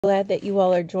Glad that you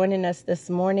all are joining us this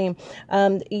morning.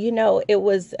 It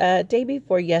was day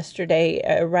before yesterday,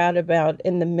 around about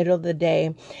in the middle of the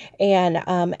day. And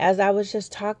as I was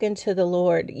just talking to the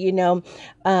Lord,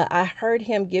 I heard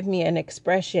him give me an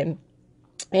expression.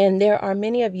 And there are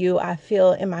many of you, I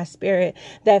feel in my spirit,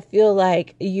 that feel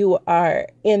like you are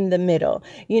in the middle.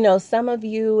 Some of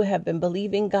you have been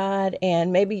believing God,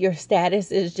 and maybe your status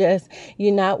is just,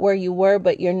 you're not where you were,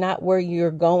 but you're not where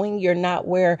you're going. You're not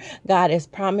where God has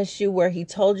promised you, where he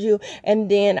told you.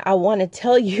 And then I want to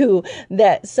tell you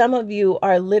that some of you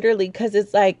are literally, because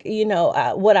it's like,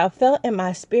 what I felt in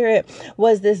my spirit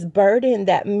was this burden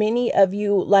that many of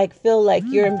you feel like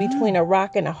you're in between a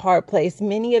rock and a hard place.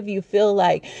 Many of you feel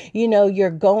like, you're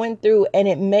going through and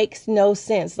it makes no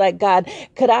sense. Like, God,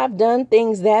 could I have done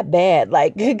things that bad?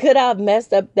 Like, could I have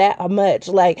messed up that much?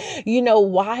 Like,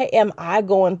 why am I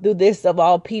going through this of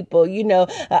all people?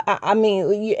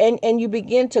 And you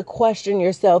begin to question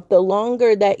yourself. The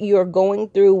longer that you're going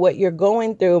through what you're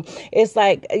going through, it's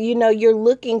like, you're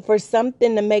looking for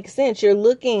something to make sense. You're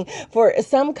looking for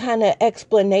some kind of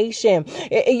explanation.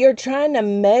 You're trying to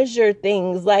measure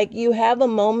things. Like, you have a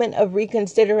moment of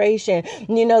reconsideration.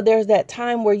 There's that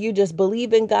time where you just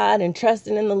believe in God and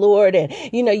trusting in the Lord. And,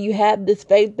 you have this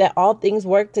faith that all things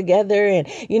work together. And,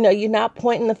 you're not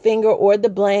pointing the finger or the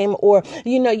blame, or,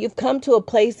 you've come to a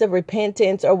place of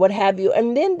repentance or what have you.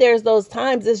 And then there's those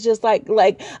times it's just like,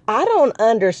 I don't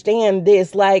understand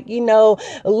this. What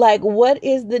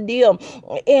is the deal?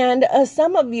 And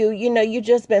some of you, you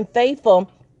just been faithful.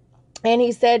 And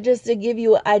he said, just to give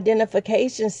you an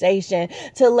identification station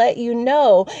to let you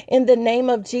know in the name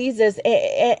of Jesus.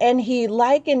 And he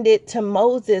likened it to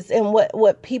Moses and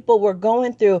what people were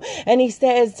going through. And he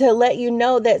says to let you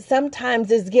know that sometimes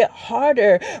it's get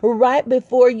harder right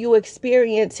before you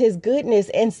experience his goodness.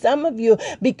 And some of you,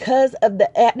 because of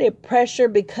the added pressure,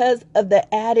 because of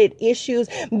the added issues,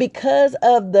 because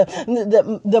of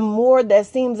the more that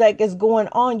seems like is going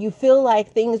on, you feel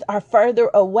like things are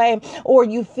further away, or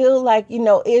you feel like,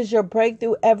 is your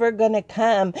breakthrough ever going to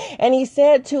come? And he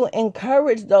said to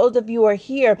encourage those of you who are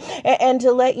here and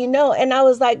to let you know. And I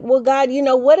was like, well, God,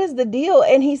 what is the deal?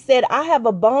 And he said, I have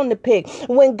a bone to pick.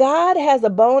 When God has a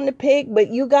bone to pick,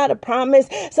 but you got a promise,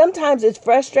 sometimes it's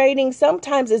frustrating.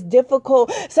 Sometimes it's difficult.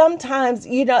 Sometimes,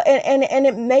 and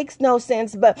it makes no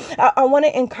sense. But I want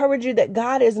to encourage you that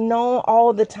God is known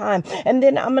all the time. And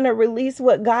then I'm going to release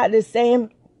what God is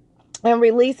saying and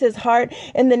release his heart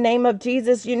in the name of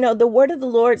Jesus. The word of the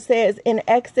Lord says in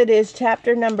Exodus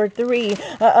chapter number 3,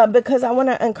 because I want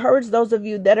to encourage those of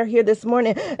you that are here this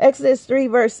morning. Exodus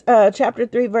chapter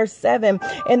 3, verse 7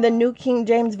 in the New King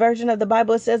James Version of the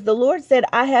Bible, it says, the Lord said,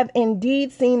 I have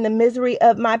indeed seen the misery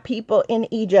of my people in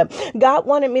Egypt. God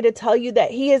wanted me to tell you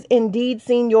that he has indeed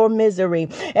seen your misery.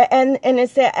 And it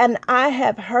said, and I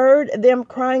have heard them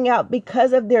crying out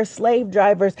because of their slave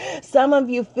drivers. Some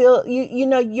of you feel,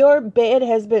 your bed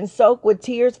has been soaked with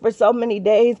tears for so many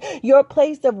days. Your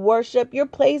place of worship, your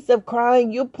place of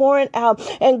crying, you pouring out.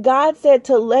 And God said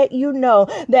to let you know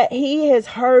that he has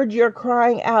heard your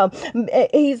crying out.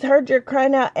 He's heard your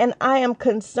crying out, and I am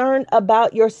concerned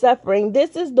about your suffering.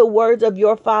 This is the words of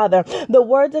your Father, the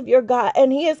words of your God,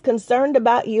 and he is concerned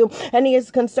about you, and he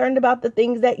is concerned about the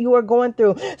things that you are going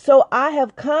through. So I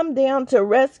have come down to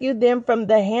rescue them from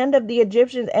the hand of the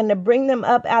Egyptians and to bring them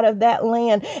up out of that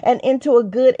land and into a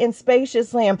good and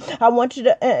spacious land. I want you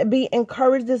to be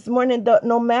encouraged this morning that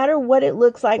no matter what it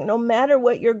looks like, no matter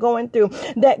what you're going through,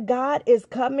 that God is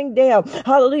coming down,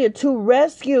 hallelujah, to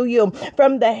rescue you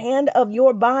from the hand of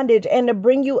your bondage and to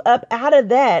bring you up out of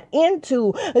that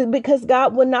because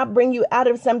God will not bring you out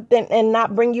of something and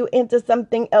not bring you into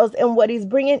something else. And what he's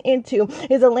bringing into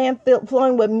is a land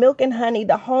flowing with milk and honey,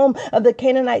 the home of the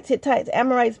Canaanites, Hittites,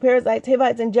 Amorites, Perizzites,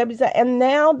 Hivites, and Jebusites. And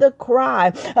now the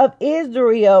cry of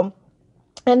Israel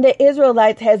and the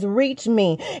Israelites has reached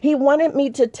me. He wanted me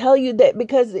to tell you that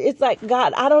because it's like,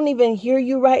 God, I don't even hear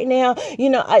you right now.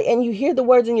 And you hear the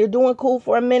words and you're doing cool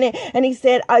for a minute. And he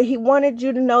said, he wanted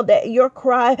you to know that your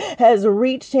cry has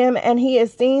reached him and he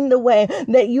has seen the way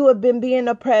that you have been being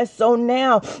oppressed. So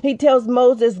now he tells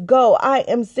Moses, go, I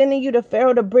am sending you to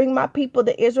Pharaoh to bring my people,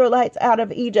 the Israelites, out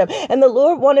of Egypt. And the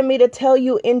Lord wanted me to tell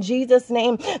you in Jesus'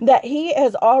 name that he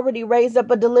has already raised up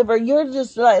a deliverer. You're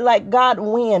just like God,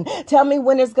 when? Tell me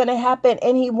when it's going to happen.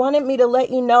 And he wanted me to let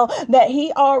you know that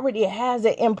he already has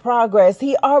it in progress.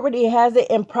 He already has it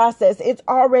in process. It's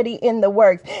already in the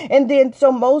works. And then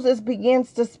so Moses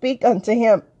begins to speak unto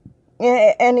him.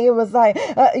 And he was like,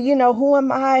 who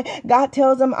am I? God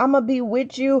tells him, I'm going to be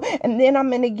with you, and then I'm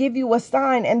going to give you a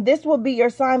sign, and this will be your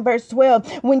sign. Verse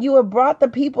 12, when you have brought the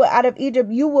people out of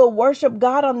Egypt, you will worship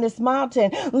God on this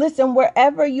mountain. Listen,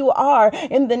 wherever you are,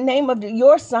 in the name of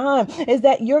your sign is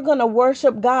that you're going to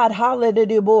worship God. Hallelujah.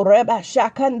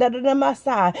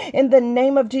 In the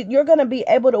name of Jesus, you're going to be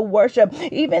able to worship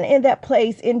even in that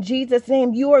place. In Jesus'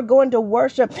 name, you are going to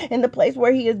worship in the place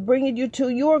where he is bringing you to.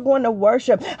 You are going to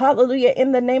worship. Hallelujah.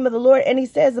 In the name of the Lord. And he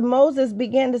says, Moses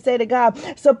began to say to God,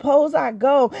 suppose I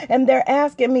go and they're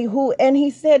asking me who, and he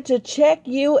said to check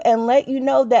you and let you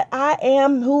know that I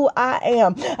am who I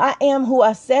am. I am who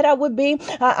I said I would be.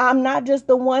 I'm not just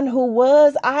the one who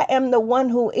was. I am the one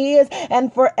who is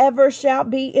and forever shall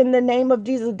be, in the name of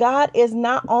Jesus. God is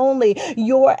not only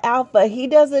your Alpha. He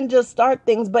doesn't just start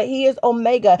things, but he is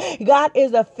Omega. God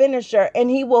is a finisher, and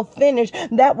he will finish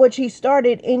that which he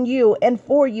started in you and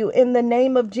for you, in the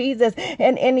name of Jesus.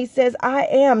 And he says, I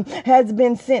am has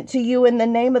been sent to you in the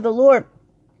name of the Lord.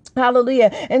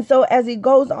 Hallelujah. And so as he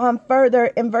goes on further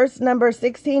in verse number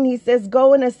 16, he says,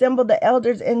 go and assemble the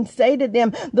elders and say to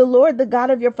them, the Lord, the God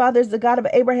of your fathers, the God of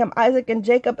Abraham, Isaac, and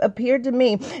Jacob, appeared to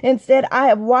me and said, I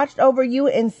have watched over you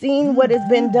and seen what has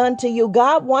been done to you.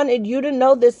 God wanted you to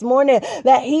know this morning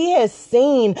that he has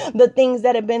seen the things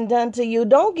that have been done to you.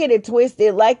 Don't get it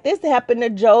twisted. Like this happened to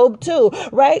Job too,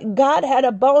 right? God had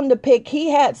a bone to pick.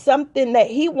 He had something that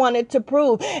he wanted to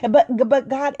prove. But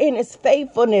God, in his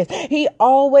faithfulness, he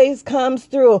always comes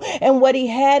through, and what he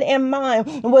had in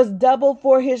mind was double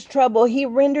for his trouble. He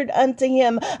rendered unto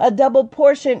him a double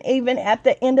portion even at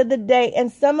the end of the day.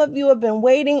 And some of you have been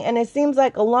waiting, and it seems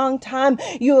like a long time.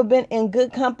 You have been in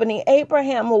good company.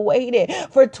 Abraham waited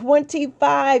for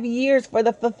 25 years for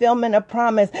the fulfillment of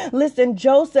promise. Listen,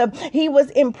 Joseph, he was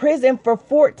in prison for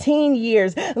 14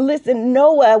 years. Listen,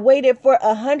 Noah waited for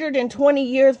 120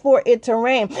 years for it to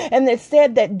rain, and it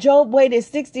said that Job waited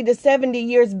 60 to 70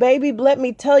 years. Baby, let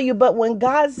me tell you, but when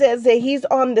God says that he's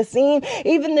on the scene,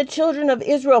 even the children of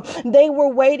Israel, they were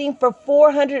waiting for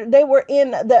 400. They were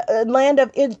in the land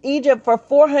of Egypt for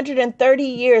 430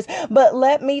 years. But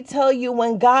let me tell you,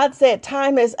 when God said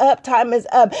time is up, time is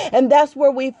up. And that's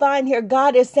where we find here,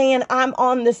 God is saying, I'm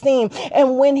on the scene.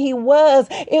 And when he was,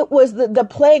 it was the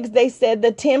plagues, they said,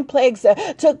 the 10 plagues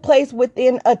took place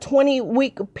within a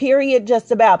 20-week period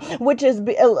just about, which is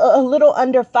a little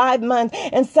under 5 months.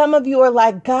 And some of you are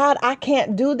like, God, I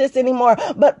can't do this anymore.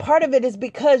 But part of it is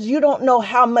because you don't know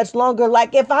how much longer.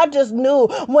 Like if I just knew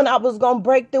when I was going to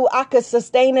break through, I could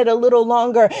sustain it a little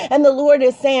longer. And the Lord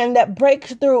is saying that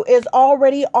breakthrough is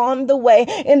already on the way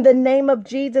in the name of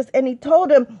Jesus. And he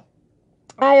told him,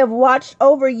 I have watched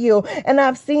over you, and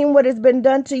I've seen what has been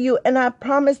done to you, and I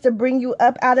promise to bring you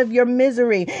up out of your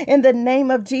misery in the name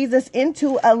of Jesus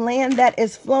into a land that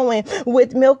is flowing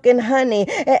with milk and honey.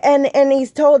 And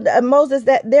he's told Moses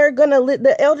that they're gonna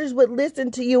the elders would listen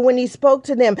to you when he spoke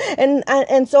to them.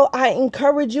 And so I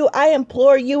encourage you, I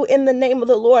implore you in the name of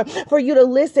the Lord for you to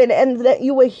listen, and that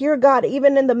you will hear God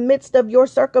even in the midst of your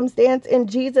circumstance in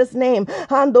Jesus' name.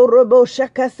 And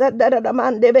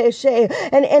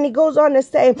he goes on to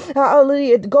say,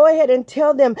 hallelujah, go ahead and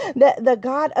tell them that the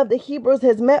God of the Hebrews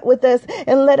has met with us,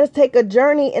 and let us take a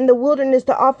journey in the wilderness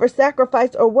to offer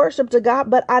sacrifice or worship to God.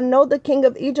 But I know the king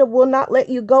of Egypt will not let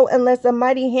you go unless a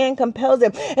mighty hand compels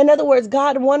him. In other words,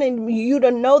 God wanted you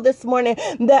to know this morning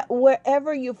that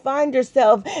wherever you find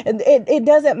yourself, it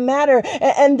doesn't matter.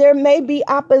 And there may be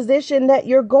opposition that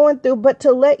you're going through, but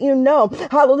to let you know,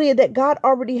 hallelujah, that God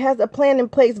already has a plan in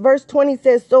place. Verse 20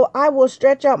 says, so I will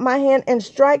stretch out my hand and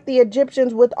strike the Egyptians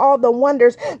with all the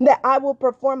wonders that I will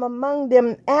perform among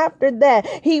them. After that,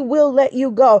 he will let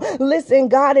you go. Listen,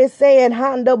 God is saying,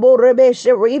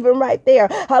 even right there,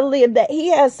 hallelujah, that he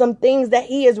has some things that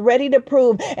he is ready to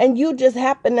prove, and you just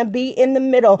happen to be in the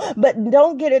middle. But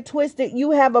don't get it twisted.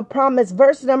 You have a promise.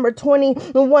 Verse number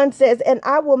 21 says, and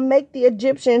I will make the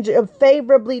Egyptians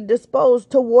favorably disposed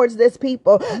towards this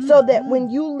people, so that when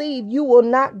you leave, you will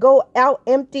not go out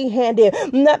empty-handed.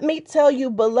 Let me tell you,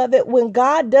 beloved, when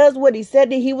God does what he said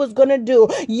that he was going to do,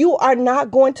 you are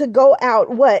not going to go out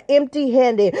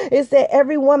empty-handed. It said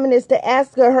every woman is to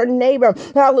ask her neighbor,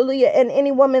 hallelujah, and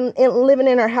any woman living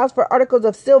in her house for articles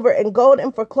of silver and gold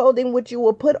and for clothing which you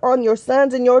will put on your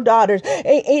sons and your daughters.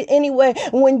 Anyway,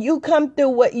 when you come through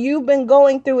what you've been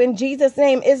going through in Jesus'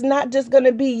 name, it's not just going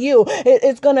to be you.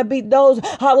 It's going to be those,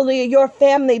 hallelujah, your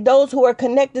family, those who are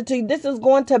connected to you. This is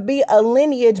going to be a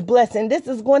lineage blessing. This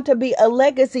is going to be a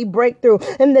legacy breakthrough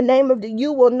in the name of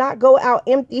you will not go go out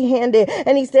empty-handed.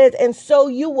 And he says, and so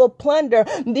you will plunder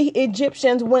the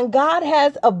Egyptians. When God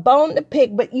has a bone to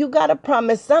pick, but you got to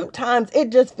promise, sometimes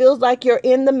it just feels like you're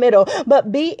in the middle.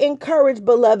 But be encouraged,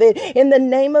 beloved, in the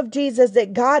name of Jesus,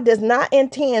 that God does not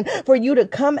intend for you to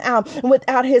come out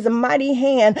without his mighty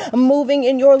hand moving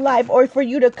in your life, or for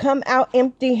you to come out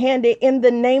empty-handed, in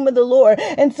the name of the Lord.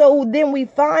 And so then we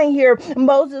find here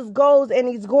Moses goes and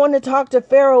he's going to talk to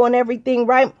Pharaoh and everything,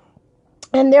 right?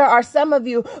 And there are some of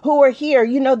you who are here.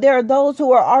 You know, there are those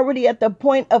who are already at the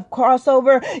point of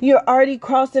crossover. You're already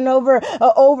crossing over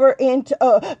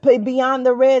into beyond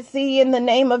the Red Sea in the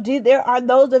name of Jesus. There are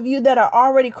those of you that are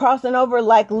already crossing over,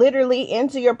 like literally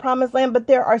into your promised land. But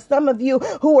there are some of you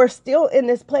who are still in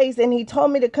this place. And he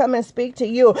told me to come and speak to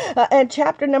you. And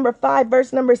chapter number 5,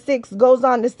 verse number 6 goes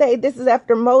on to say, this is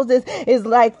after Moses is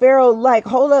like, Pharaoh, like,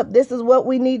 hold up, this is what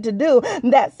we need to do.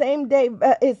 That same day,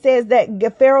 it says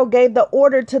that Pharaoh gave the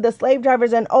order to the slave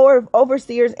drivers and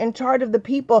overseers in charge of the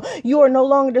people. You are no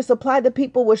longer to supply the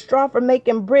people with straw for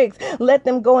making bricks. Let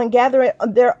them go and gather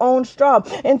their own straw.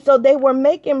 And so they were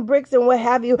making bricks and what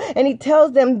have you. And he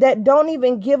tells them that don't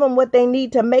even give them what they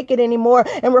need to make it anymore,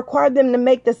 and require them to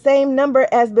make the same number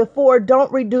as before.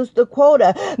 Don't reduce the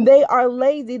quota. They are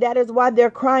lazy. That is why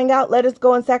they're crying out, let us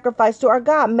go and sacrifice to our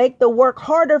God. Make the work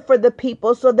harder for the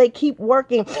people so they keep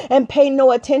working and pay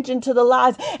no attention to the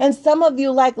lies. And some of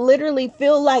you, like, literally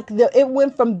feel like it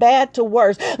went from bad to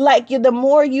worse. Like, the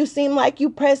more you seem like you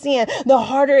press in, the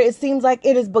harder it seems like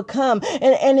it has become.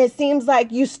 And it seems like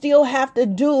you still have to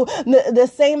do the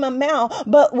same amount,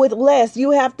 but with less.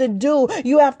 You have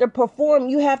to perform,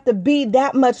 you have to be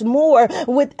that much more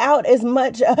without as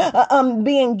much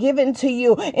being given to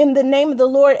you, in the name of the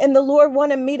Lord. And the Lord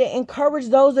wanted me to encourage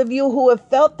those of you who have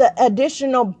felt the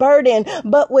additional burden,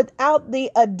 but without the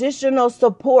additional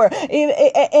support.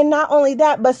 And not only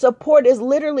that, but support is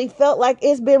literally felt like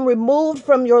it's been removed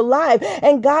from your life.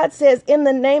 And God says, in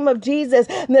the name of Jesus,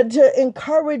 that to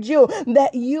encourage you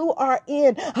that you are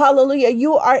in, hallelujah,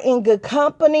 you are in good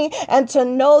company, and to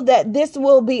know that this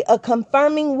will be a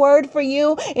confirming word for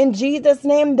you in Jesus'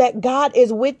 name, that God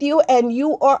is with you and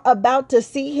you are about to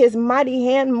see his mighty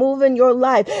hand move in your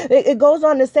life. It goes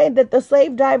on to say that the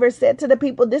slave driver said to the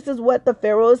people, this is what the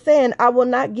Pharaoh is saying, I will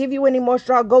not give you any more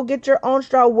straw. Go get your own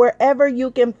straw wherever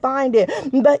you can find it,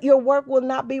 but your work will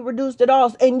not be reduced at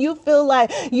all. And you feel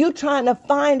like you trying to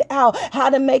find out how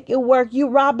to make it work. You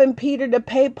robbing Peter to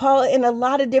pay Paul in a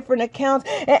lot of different accounts.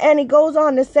 And he goes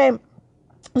on to say,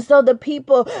 so the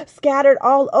people scattered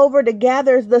all over to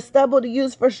gather the stubble to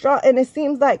use for straw. And it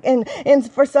seems like, and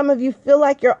for some of you feel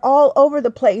like you're all over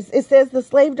the place. It says the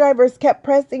slave drivers kept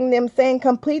pressing them, saying,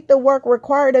 complete the work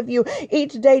required of you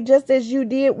each day, just as you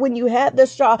did when you had the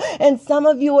straw. And some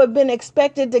of you have been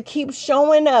expected to keep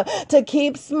showing up, to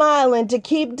keep smiling, to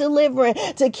keep delivering,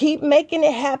 to keep making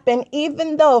it happen,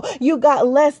 even though you got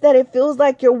less that it feels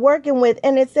like you're working with.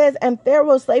 And it says, and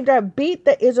Pharaoh's slave driver beat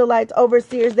the Israelites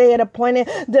overseers they had appointed,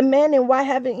 demanding, why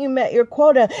haven't you met your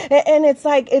quota? And it's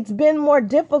like, it's been more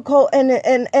difficult. And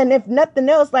if nothing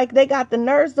else, like, they got the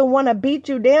nerves to want to beat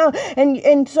you down.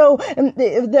 And so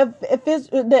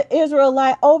the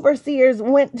Israelite overseers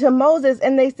went to Moses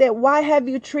and they said, why have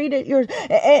you treated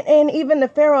and even the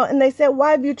Pharaoh, and they said,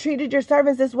 why have you treated your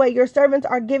servants this way? Your servants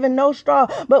are given no straw,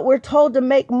 but we're told to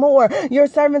make more. Your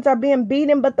servants are being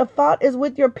beaten, but the fault is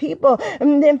with your people.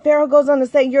 And then Pharaoh goes on to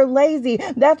say, you're lazy.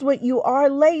 That's what you are,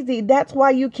 lazy. That's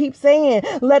why you keep saying,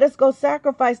 let us go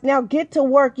sacrifice. Now get to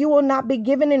work. You will not be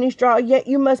given any straw, yet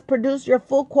you must produce your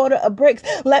full quota of bricks.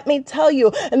 Let me tell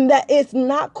you that it's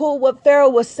not cool what Pharaoh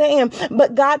was saying,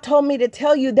 but God told me to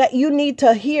tell you that you need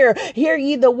to hear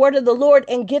ye the word of the Lord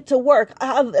and get to work.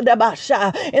 In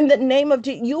the name of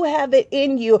Jesus, you have it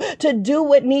in you to do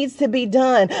what needs to be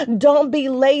done. Don't be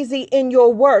lazy in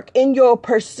your work, in your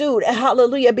pursuit.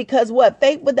 Hallelujah. Because what?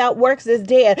 Faith without works is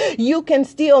dead. You can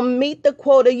still meet the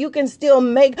quota. You can still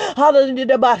make, hallelujah,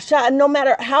 no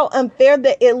matter how unfair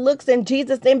that it looks, in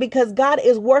Jesus' name, because God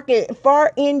is working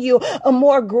far in you a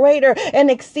more greater and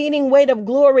exceeding weight of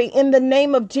glory in the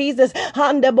name of Jesus.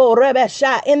 In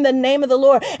the name of the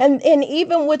Lord. And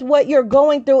even with what you're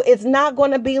going through, it's not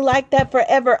going to be like that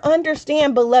forever.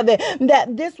 Understand, beloved,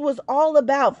 that this was all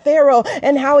about Pharaoh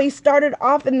and how he started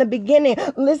off in the beginning.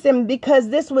 Listen, because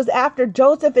this was after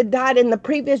Joseph had died and the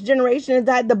previous generation had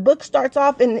died. The book starts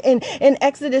off in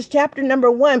Exodus chapter number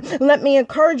 1. Let me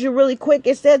encourage you really quick.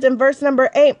 It says in verse number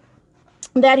 8,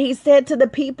 that he said to the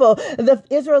people, the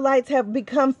Israelites have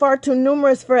become far too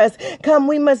numerous for us. Come,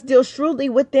 we must deal shrewdly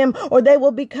with them, or they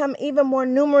will become even more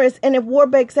numerous. And if war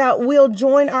breaks out, we'll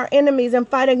join our enemies and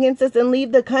fight against us and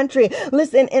leave the country.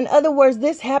 Listen, in other words,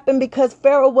 this happened because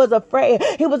Pharaoh was afraid.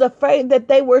 He was afraid that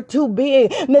they were too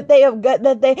big,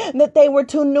 that they were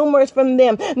too numerous from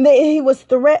them. He was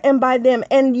threatened by them.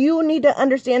 And you need to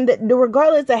understand that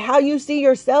regardless of how you see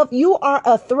yourself, you are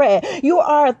a threat. You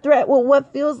are a threat with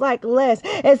what feels like less.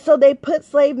 And so they put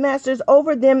slave masters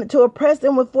over them to oppress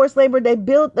them with forced labor. They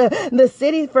built the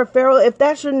city for Pharaoh. If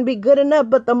that shouldn't be good enough,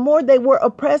 but the more they were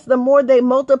oppressed, the more they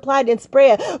multiplied and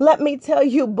spread. Let me tell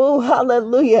you, boo,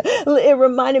 hallelujah. It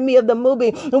reminded me of the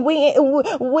movie.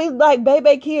 We like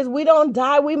baby kids. We don't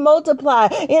die. We multiply.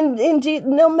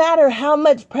 No matter how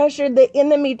much pressure the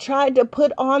enemy tried to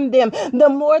put on them, the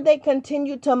more they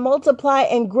continue to multiply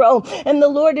and grow. And the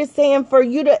Lord is saying for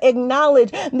you to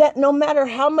acknowledge that no matter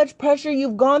how much pressure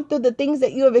you've gone through, the things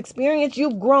that you have experienced,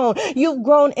 you've grown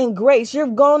in grace,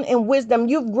 you've grown in wisdom,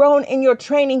 you've grown in your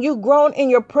training, you've grown in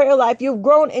your prayer life, you've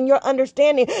grown in your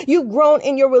understanding, you've grown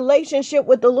in your relationship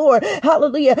with the Lord.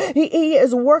 Hallelujah. He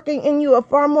is working in you a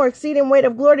far more exceeding weight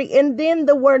of glory. And then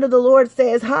the word of the Lord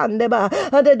says, and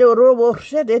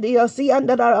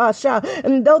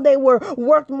though they were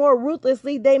worked more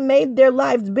ruthlessly, they made their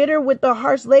lives bitter with the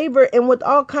harsh labor and with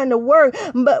all kind of work.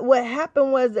 But what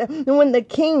happened was when the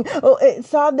king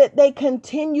saw that they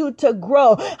continued to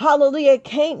grow, hallelujah,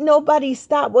 can't nobody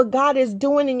stop what God is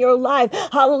doing in your life.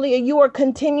 Hallelujah. You are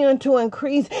continuing to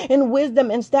increase in wisdom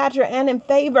and stature and in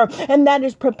favor, and that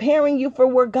is preparing you for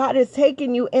where God is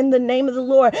taking you in the name of the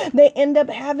Lord. They end up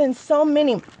having so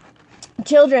many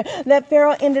children that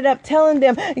Pharaoh ended up telling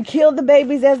them, kill the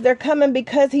babies as they're coming,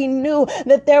 because he knew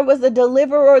that there was a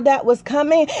deliverer that was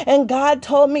coming. And God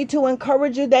told me to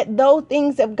encourage you that though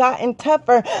things have gotten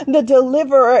tougher, the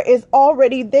deliverer is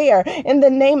already there in the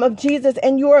name of Jesus,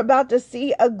 and you're about to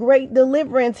see a great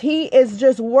deliverance. He is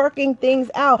just working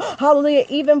things out, hallelujah,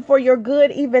 even for your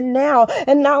good even now.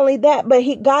 And not only that, but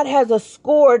God has a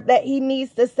score that he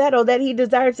needs to settle, that he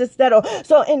desires to settle.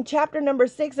 So in chapter number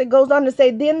 6, it goes on to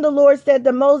say, then the Lord said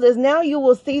to Moses, now you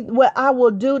will see what I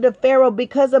will do to Pharaoh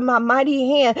because of my mighty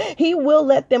hand. He will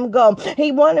let them go.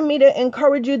 He wanted me to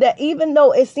encourage you that even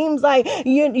though it seems like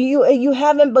you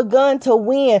haven't begun to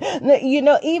win,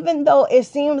 even though it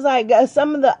seems like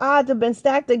some of the odds have been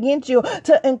stacked against you,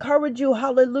 to encourage you,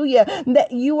 hallelujah,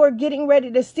 that you are getting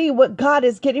ready to see what God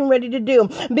is getting ready to do.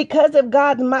 Because of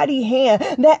God's mighty hand,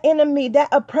 that enemy, that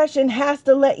oppression has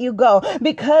to let you go.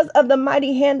 Because of the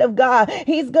mighty hand of God,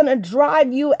 he's going to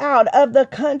drive you out of the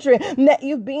country that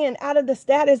you've been, out of the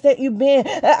status that you've been,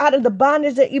 out of the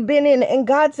bondage that you've been in. And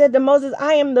God said to Moses,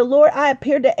 I am the Lord. I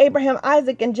appeared to Abraham,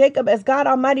 Isaac, and Jacob as God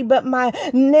Almighty, but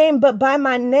by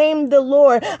my name, the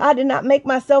Lord, I did not make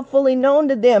myself fully known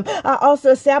to them. I also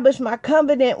established my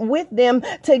covenant with them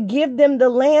to give them the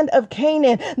land of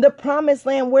Canaan, the promised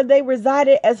land where they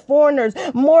resided as foreigners.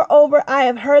 Moreover, I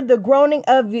have heard the groaning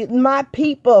of my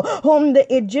people, whom the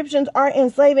Egyptians are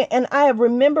enslaving, and I have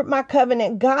remembered my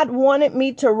covenant. God wanted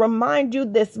me to remind you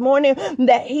this morning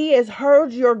that he has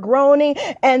heard your groaning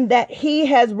and that he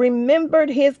has remembered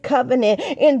his covenant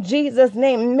in Jesus'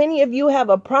 name. Many of you have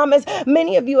a promise.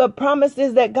 Many of you have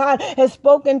promises that God has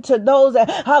spoken to those,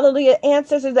 hallelujah,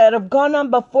 ancestors that have gone on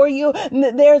before you.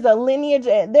 There's a lineage,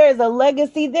 there is a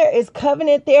legacy, there is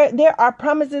covenant, there are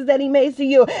promises that he made to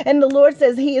you. And the Lord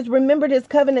says he has remembered his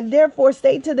covenant. Therefore,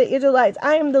 say to the Israelites,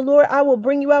 I am the Lord. I will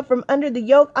bring you out from under the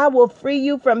yoke. I will free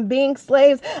you from being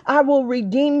slaves. I will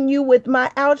redeem you with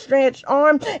my outstretched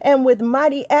arm and with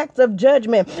mighty acts of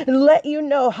judgment. Let you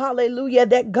know, hallelujah,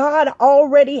 that God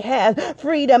already has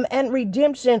freedom and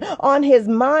redemption on his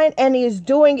mind, and he is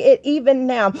doing it even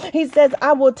now. He says,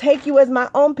 I will take you as my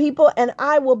own people, and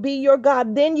I will be your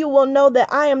God. Then you will know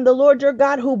that I am the Lord your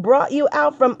God who brought you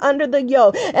out from under the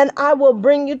yoke, and I will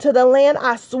bring you to the land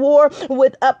I swore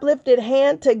with uplifted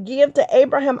hand to give to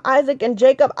Abraham, Isaac, and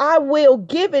Jacob. I will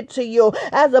give it to you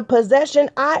as a possession.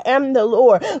 I am the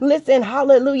Lord. Listen,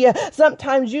 hallelujah.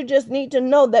 Sometimes you just need to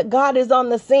know that God is on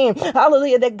the scene.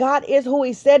 Hallelujah. That God is who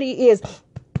he said he is.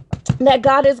 That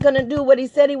God is going to do what he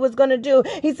said he was going to do.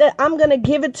 He said, I'm going to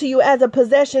give it to you as a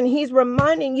possession. He's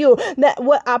reminding you that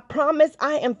what I promised,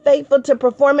 I am faithful to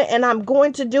perform it, and I'm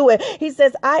going to do it. He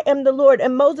says, I am the Lord.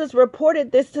 And Moses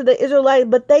reported this to the Israelites,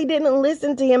 but they didn't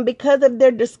listen to him because of their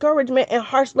discouragement and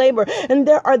harsh labor. And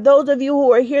there are those of you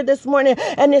who are here this morning,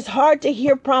 and it's hard to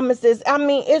hear promises. I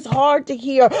mean, it's hard to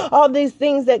hear all these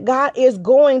things that God is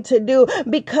going to do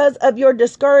because of your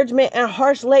discouragement and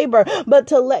harsh labor. But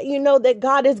to let you know that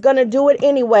God is going to do it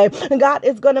anyway. God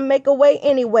is going to make a way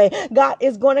anyway. God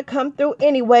is going to come through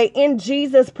anyway, in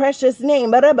Jesus' precious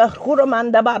name. In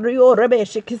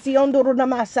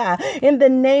the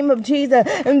name of Jesus.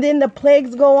 And then the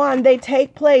plagues go on. They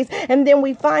take place. And then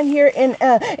we find here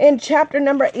in chapter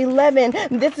number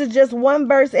 11, this is just one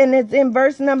verse, and it's in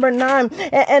verse number 9.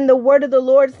 And the word of the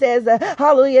Lord says,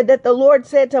 hallelujah, that the Lord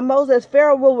said to Moses,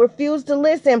 Pharaoh will refuse to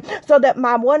listen so that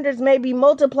my wonders may be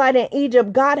multiplied in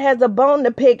Egypt. God has a bone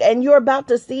to pick, and you're about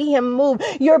to see him move.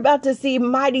 You're about to see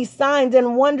mighty signs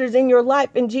and wonders in your life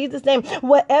in Jesus' name.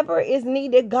 Whatever is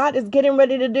needed, God is getting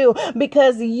ready to do,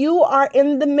 because you are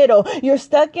in the middle. You're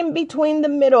stuck in between the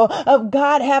middle of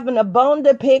God having a bone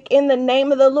to pick in the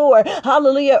name of the Lord.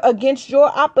 Hallelujah. Against your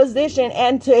opposition,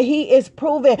 and he is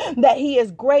proving that he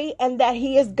is great and that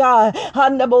he is God.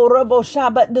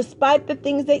 But despite the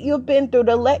things that you've been through,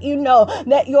 to let you know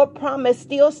that your promise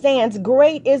still stands.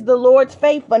 Great is the Lord's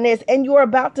faithfulness, and you're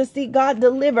about to see God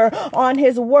deliver on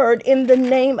his word in the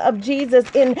name of Jesus.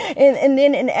 And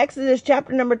then in Exodus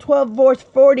chapter number 12, verse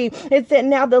 40, it said,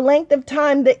 now the length of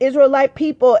time the Israelite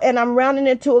people, and I'm rounding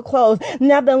it to a close.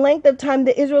 Now the length of time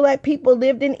the Israelite people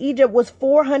lived in Egypt was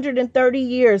 430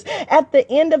 years. At the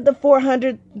end of the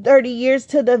 430 years,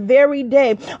 to the very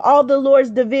day, all the Lord's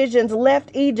divisions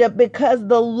left Egypt, because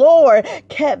the Lord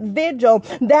kept vigil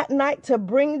that night to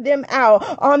bring them out.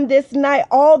 On this night,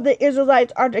 all the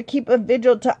Israelites are to keep a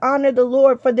vigil to honor the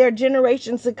Lord for their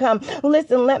generations to come.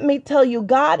 Listen, let me tell you,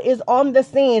 God is on the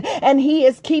scene, and he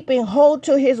is keeping hold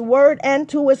to his word and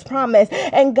to his promise.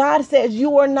 And God says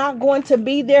you are not going to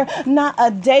be there not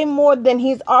a day more than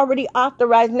he's already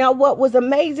authorized. Now, what was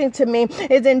amazing to me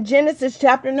is in Genesis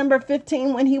chapter number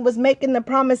 15, when he was making the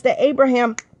promise to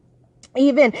Abraham,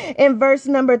 even in verse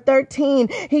number 13,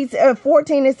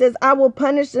 14, it says, I will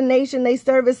punish the nation they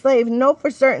serve as slaves. Know for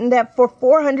certain that for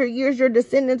 400 years your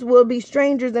descendants will be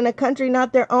strangers in a country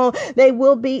not their own. They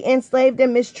will be enslaved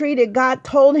and mistreated. God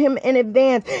told him in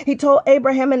advance. He told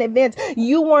Abraham in advance.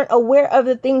 You weren't aware of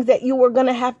the things that you were going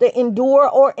to have to endure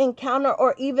or encounter,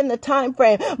 or even the time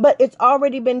frame, but it's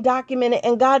already been documented.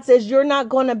 And God says you're not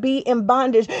going to be in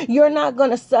bondage. You're not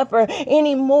going to suffer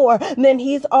any more than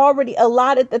he's already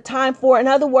allotted the time for. In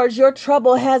other words, your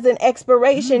trouble has an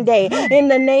expiration date in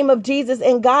the name of Jesus,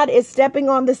 and God is stepping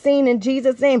on the scene in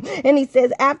Jesus' name. And he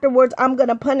says, afterwards, I'm going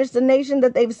to punish the nation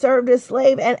that they've served as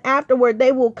slave, and afterward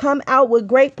they will come out with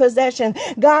great possession.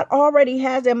 God already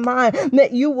has in mind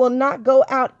that you will not go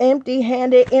out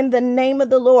empty-handed in the name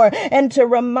of the Lord. And to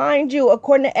remind you,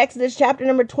 according to Exodus chapter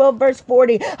number 12, verse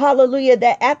 40, hallelujah,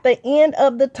 that at the end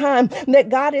of the time, that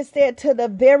God has said to the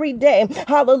very day,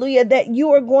 hallelujah, that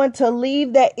you are going to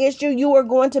leave that issue. You are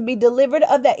going to be delivered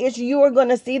of that issue. You are going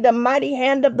to see the mighty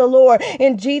hand of the Lord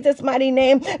in Jesus' mighty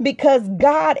name, because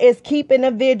God is keeping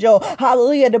a vigil,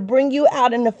 hallelujah, to bring you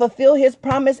out and to fulfill his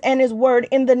promise and his word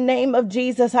in the name of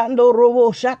Jesus. And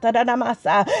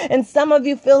some of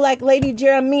you feel like Lady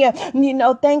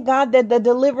JereMia, thank God that the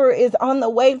deliverer is on the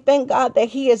way. Thank God that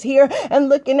he is here. And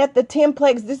looking at the 10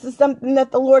 plagues, this is something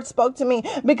that the Lord spoke to me,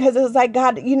 because it was like,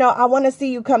 God, I want to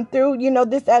see you come through,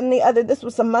 this, that, and the other. This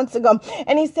was some months ago.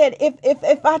 And he said,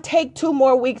 if I take 2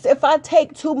 more weeks, if I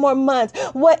take 2 more months,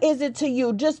 what is it to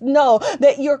you? Just know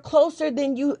that you're closer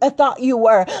than you thought you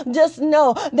were. Just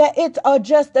know that it's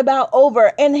just about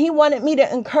over. And he wanted me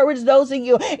to encourage those of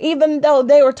you, even though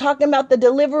they were talking about the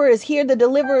deliverer is here, the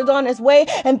deliverer is on his way,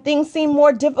 and things seem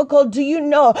more difficult. Do you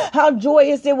know how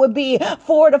joyous it would be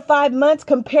 4 to 5 months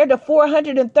compared to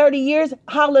 430 years?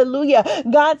 Hallelujah.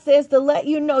 God says to let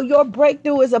you know your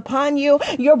breakthrough is upon you.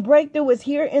 Your breakthrough is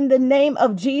here in the name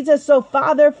of Jesus. So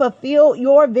Father, fulfill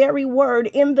your very word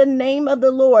in the name of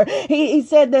the Lord. He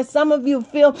said that some of you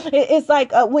feel it's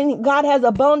like when God has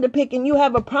a bone to pick and you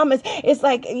have a promise, it's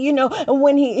like,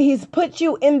 when he's put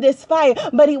you in this fight,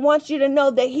 but he wants you to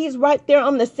know that he's right there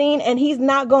on the scene and he's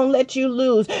not going to let you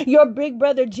lose. Your big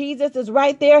brother Jesus is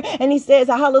right there, and he says,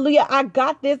 hallelujah, I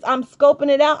got this. I'm scoping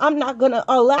it out. I'm not going to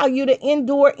allow you to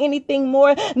endure anything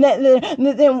more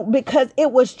than because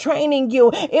it was training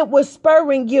you. It was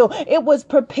spurring you. It was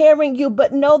preparing you.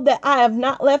 But know that I have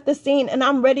not left the scene, and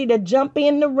I'm ready to jump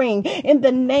in the ring in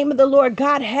the name of the Lord.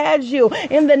 God has you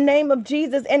in the name of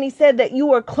Jesus. And he said that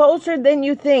you are closer than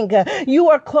you think. You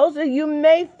are closer. You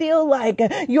may feel like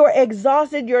you're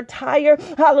exhausted, you're tired.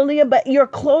 Hallelujah. But you're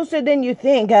closer than you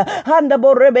think.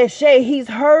 He's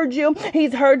heard you.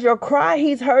 He's heard your cry.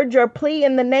 He's heard your plea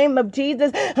in the name of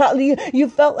Jesus. You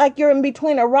felt like you're in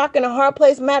between a rock and a hard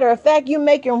place. Matter of fact, you're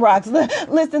making rocks.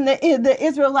 Listen, the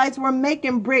Israelites were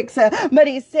making bricks. But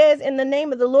he says in the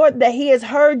name of the Lord that he has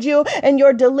heard you, and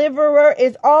your deliverer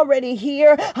is already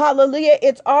here. Hallelujah.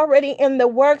 It's already in the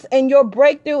works, and your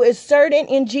breakthrough is certain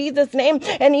in Jesus' name.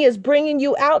 And he is bringing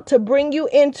you out to bring you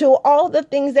into all the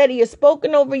things that he has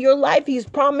spoken over your life. He's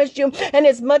promised you, and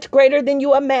it's much greater than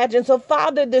you imagine. So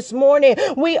Father, this morning,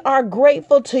 we are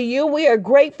grateful to you. We are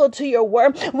grateful to your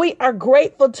word. We are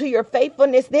grateful to your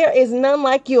faithfulness. There is none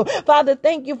like you. Father,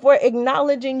 thank you for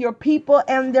acknowledging your people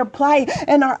and their plight,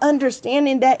 and our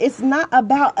understanding that it's not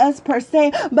about us per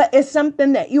se, but it's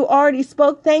something that you already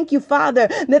spoke. Thank you, Father,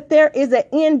 that there is an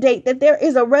end date, that there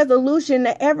is a resolution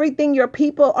to everything your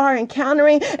people are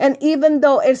encountering. And even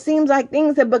though it seems like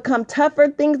things have become tougher,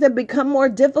 things have become more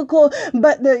difficult,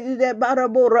 but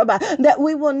that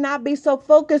we will not be so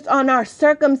focused on our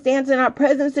circumstance and our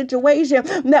present situation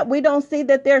that we don't see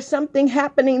that there's something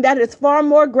happening that is far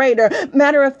more greater.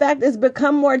 Matter of fact, it's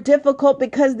become more difficult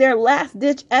because they're last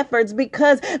ditch efforts,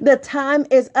 because the time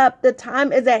is up, the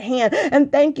time is at hand.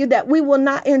 And thank you that we will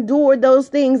not endure those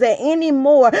things any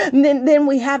more than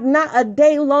we have, not a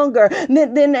day longer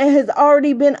than it has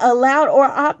already been allowed or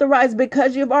authorized,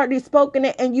 because you've already spoken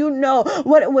it and you know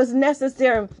what it was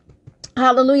necessary.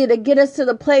 Hallelujah, to get us to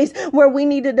the place where we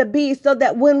needed to be, so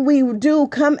that when we do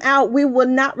come out, we will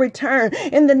not return.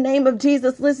 In the name of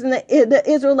Jesus, listen, the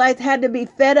Israelites had to be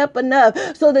fed up enough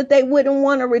so that they wouldn't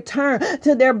want to return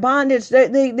to their bondage.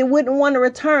 They wouldn't want to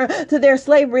return to their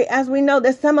slavery. As we know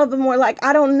that some of them were like,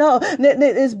 I don't know, that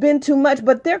it's been too much.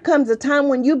 But there comes a time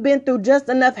when you've been through just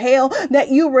enough hell that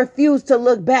you refuse to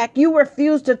look back. You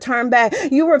refuse to turn back.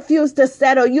 You refuse to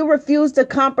settle. You refuse to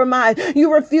compromise.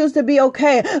 You refuse to be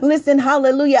okay. Listen,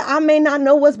 hallelujah, I may not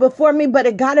know what's before me, but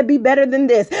it got to be better than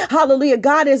this. Hallelujah.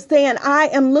 God is saying, I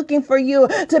am looking for you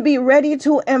to be ready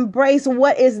to embrace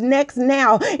what is next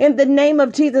now. In the name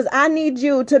of Jesus, I need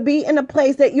you to be in a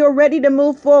place that you're ready to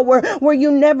move forward, where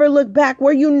you never look back,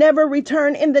 where you never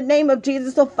return, in the name of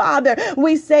Jesus. So Father,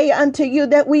 we say unto you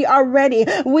that we are ready.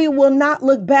 We will not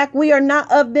look back. We are not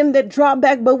of them that draw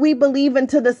back, but we believe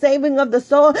into the saving of the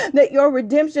soul, that your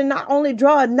redemption not only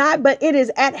draweth nigh, but it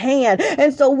is at hand.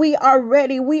 And so we are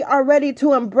ready. We are ready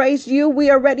to embrace you. We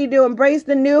are ready to embrace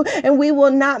the new, and we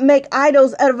will not make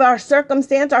idols out of our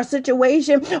circumstance, our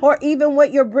situation, or even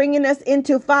what you're bringing us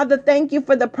into. Father, thank you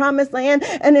for the promised land.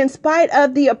 And in spite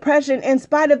of the oppression, in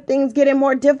spite of things getting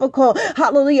more difficult,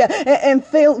 hallelujah, and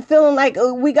feeling like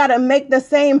we got to make the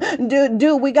same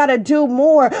we got to do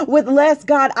more with less,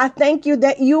 God, I thank you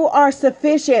that you are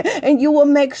sufficient, and you will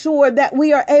make sure that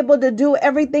we are able to do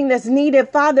everything that's needed.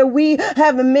 Father, we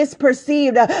have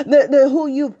misperceived the who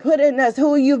you've put in us,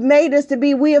 who you've made us to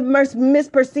be. We have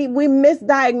misperceived, we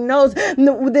misdiagnosed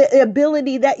the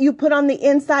ability that you put on the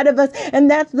inside of us. And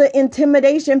that's the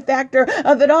intimidation factor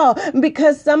of it all,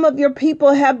 because some of your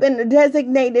people have been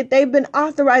designated, they've been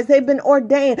authorized, they've been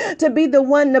ordained to be the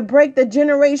one to break the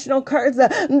generational curse.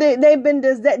 They've been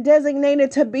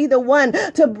designated to be the one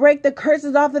to break the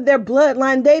curses off of their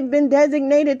bloodline. They've been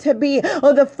designated to be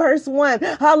the first one.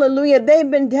 Hallelujah. They've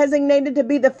been designated to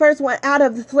be the first one out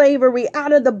of slavery,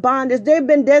 out of the bondage. They've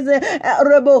been designated,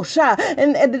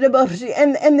 and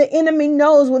the enemy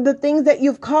knows with the things that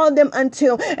you've called them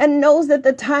unto, and knows that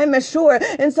the time is short.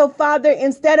 And so, Father,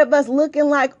 instead of us looking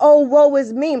like, oh, woe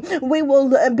is me, we will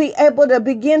be able to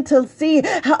begin to see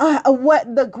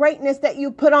what the greatness that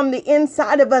you put on the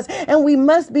inside of us, and we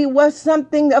must be worth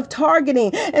something of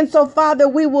targeting. And so, Father,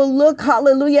 we will look,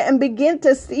 hallelujah, and begin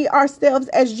to see ourselves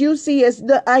as you see us,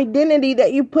 the identity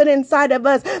that you put inside of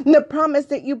us, the promise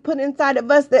that you put inside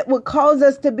of us that would cause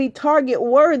us to be target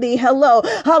worthy. Hello,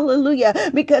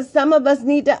 hallelujah, because some of us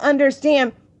need to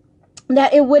understand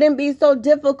that it wouldn't be so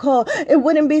difficult. It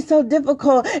wouldn't be so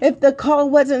difficult if the call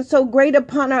wasn't so great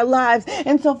upon our lives.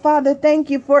 And so, Father, thank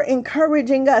you for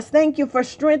encouraging us. Thank you for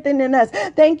strengthening us.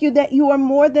 Thank you that you are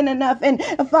more than enough. And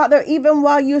Father, even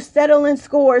while you settle in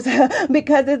scores,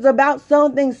 because it's about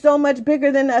something so much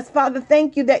bigger than us, Father,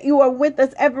 thank you that you are with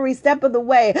us every step of the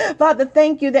way. Father,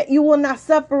 thank you that you will not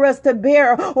suffer us to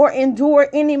bear or endure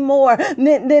any more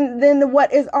than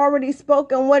what is already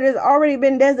spoken, what has already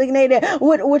been designated,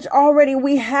 which already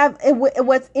we have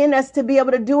what's in us to be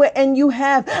able to do it. And you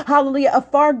have, hallelujah, a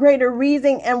far greater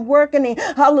reason and working,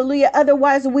 hallelujah.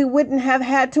 Otherwise, we wouldn't have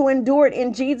had to endure it,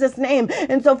 in Jesus' name.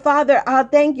 And so, Father, I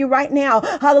thank you right now,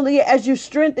 hallelujah, as you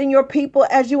strengthen your people,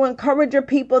 as you encourage your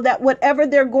people, that whatever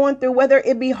they're going through, whether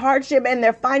it be hardship in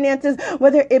their finances,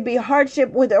 whether it be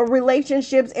hardship with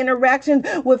relationships, interactions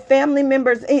with family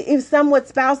members, if some with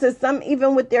spouses, some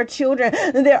even with their children,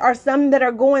 there are some that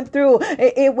are going through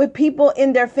it with people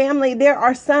in their family family, there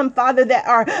are some, Father, that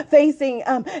are facing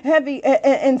heavy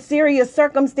and serious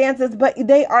circumstances, but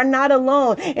they are not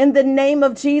alone in the name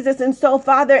of Jesus. And so,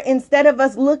 Father, instead of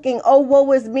us looking, oh,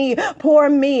 woe is me, poor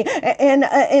me, and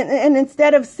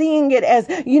instead of seeing it as,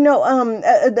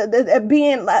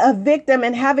 being a victim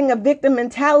and having a victim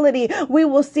mentality, we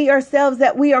will see ourselves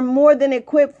that we are more than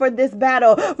equipped for this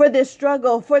battle, for this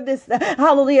struggle, for this,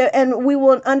 hallelujah. And we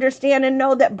will understand and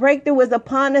know that breakthrough is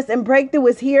upon us and breakthrough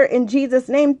is here in Jesus'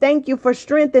 name. Thank you for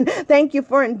strength and thank you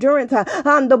for endurance.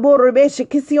 Thank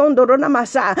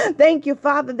you,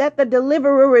 Father, that the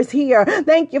deliverer is here.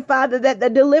 Thank you, Father, that the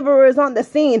deliverer is on the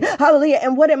scene. Hallelujah.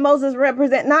 And what did Moses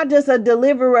represent? Not just a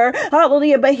deliverer,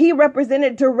 hallelujah, but he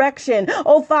represented direction.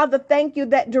 Oh, Father, thank you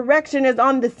that direction is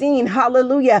on the scene.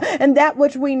 Hallelujah. And that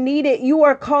which we needed, you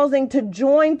are causing to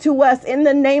join to us in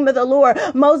the name of the Lord.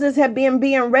 Moses had been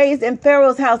being raised in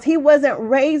Pharaoh's house. He wasn't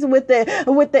raised with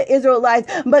the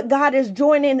Israelites, but God is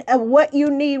joining what you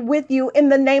need with you in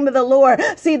the name of the Lord.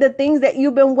 See, the things that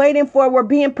you've been waiting for were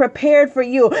being prepared for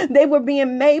you. They were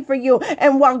being made for you.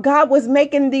 And while God was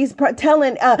making these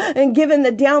telling and giving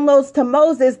the downloads to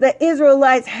Moses, the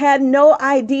Israelites had no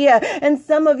idea. And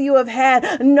some of you have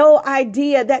had no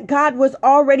idea that God was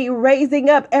already raising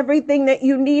up everything that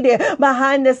you needed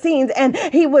behind the scenes. And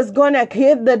he was going to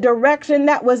give the direction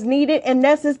that was needed and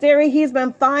necessary. He's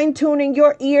been fine tuning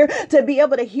your ear to be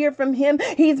able to hear from him.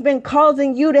 He's been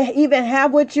causing you to even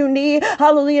have what you need.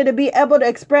 Hallelujah. To be able to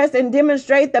express and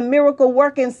demonstrate the miracle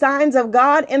working signs of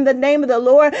God in the name of the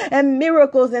Lord. And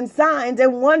miracles and signs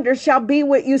and wonders shall be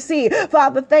what you see.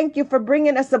 Father, thank you for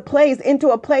bringing us into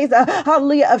a place of,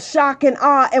 hallelujah, of shock and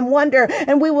awe and wonder.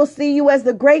 And we will see you as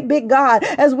the great big God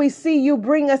as we see you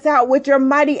bring us out with your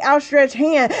mighty outstretched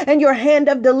hand and your hand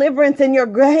of deliverance and your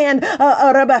hand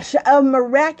of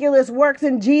miraculous works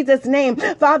in Jesus' name.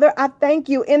 Father, I thank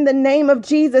you in the name of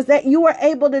Jesus that you are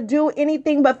able to do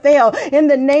anything but fail in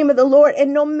the name of the Lord.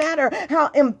 And no matter how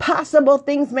impossible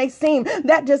things may seem,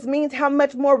 that just means how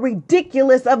much more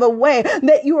ridiculous of a way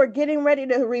that you are getting ready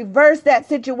to reverse that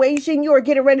situation. You are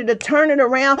getting ready to turn it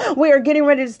around. We are getting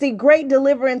ready to see great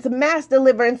deliverance, mass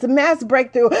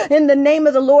breakthrough in the name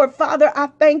of the Lord. Father, I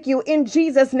thank you in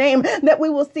Jesus' name that we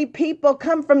will see people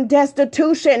come from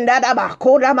destitution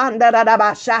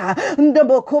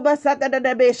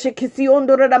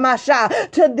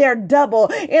to their double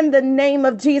in the name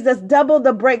of Jesus. Double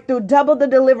the breakthrough, double the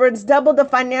deliverance, double the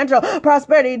financial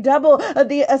prosperity, double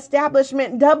the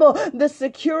establishment, double the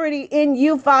security in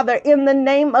you, Father, in the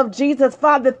name of Jesus.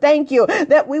 Father, thank you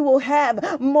that we will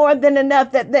have more than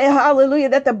enough, that hallelujah,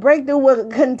 that the breakthrough will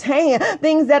contain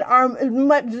things that are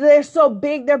much, they're so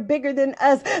big, they're bigger than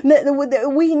us.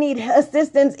 We need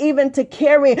assistance even to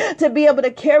be able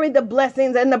to carry the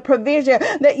blessings and the provision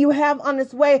that you have on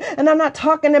its way. And I'm not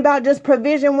talking about just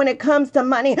provision when it comes to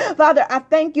money. Father, I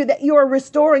thank you that you are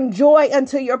restoring joy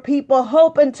unto your people,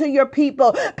 hope unto your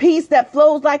people, peace that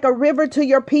flows like a river to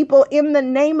your people in the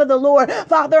name of the Lord.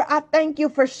 Father, I thank you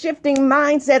for shifting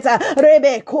mindsets.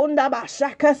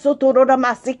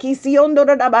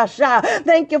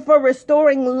 Thank you for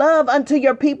restoring love unto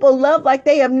your people, love like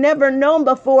they have never known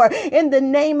before in the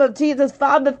name of Jesus.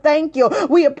 Father, thank you.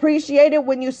 We appreciate it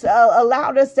when you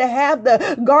allowed us to have the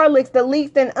garlics, the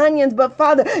leeks and onions. But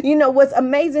Father, you know what's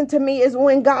amazing to me is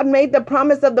when God made the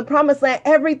promise of the promised land,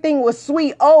 everything was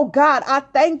sweet. Oh God, I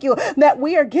thank you that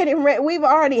we are getting ready. We've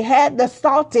already had the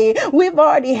salty. We've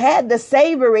already had the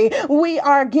savory. We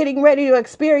are getting ready to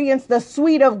experience the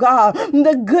sweet of God,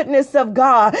 the goodness of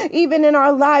God, even in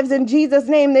our lives in Jesus'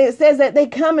 name. It says that they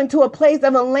come into a place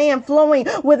of a land flowing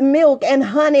with milk and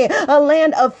honey, a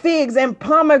land of figs and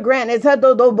pomegranates, of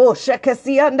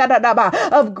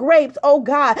grapes, oh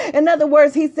God. In other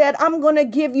words, he said, I'm going to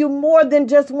give you more than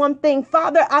just one thing.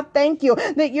 Father, I thank you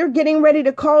that you're getting ready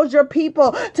to cause your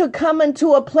people to come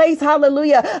into a place,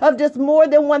 hallelujah, of just more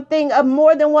than one thing, of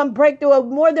more than one breakthrough, of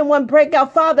more than one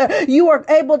breakout. Father, you are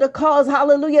able to cause,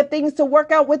 hallelujah, things to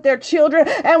work out with their children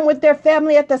and with their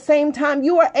family at the same time.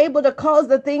 You are able to cause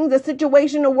the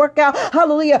situation to work out,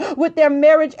 hallelujah, with their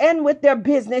marriage and with their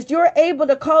business. You're able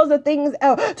to cause the things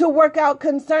to work out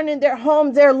concerning their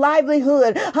homes, their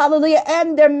livelihood, hallelujah,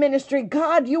 and their ministry.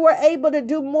 God, you are able to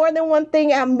do more than one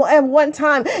thing at one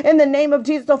time in the name of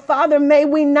Jesus. So Father, may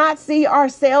we not see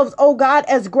ourselves, oh God,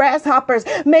 as grasshoppers.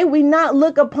 May we not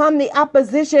look upon the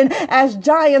opposition as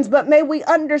giants, but may we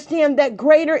understand that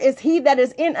greater is he that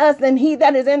is in us than he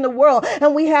that is in the world.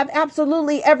 And we have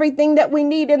absolutely everything that we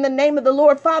need in the name of the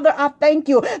Lord. Father, I thank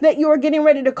you that you are getting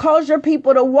ready to cause your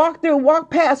people to walk through, walk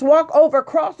past, walk over,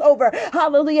 cross over,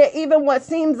 hallelujah, even what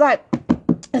seems like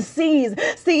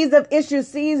seas of issues,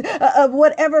 seas of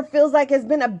whatever feels like it's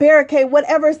been a barricade,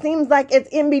 whatever seems like it's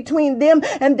in between them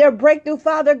and their breakthrough.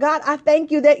 Father God, I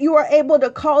thank you that you are able to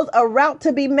cause a route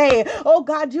to be made. Oh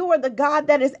God, you are the God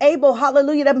that is able,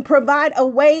 hallelujah, to provide a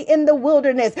way in the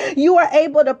wilderness. You are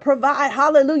able to provide,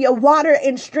 hallelujah, water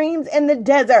in streams in the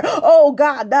desert. Oh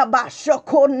God,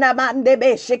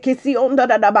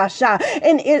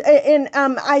 in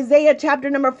Isaiah chapter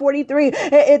number 43,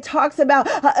 it talks about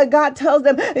God tells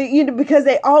them, because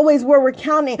they always were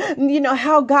recounting,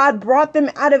 how God brought them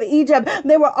out of Egypt.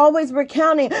 They were always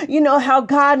recounting, how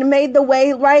God made the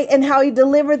way, right? And how he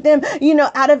delivered them,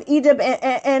 out of Egypt,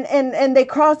 and they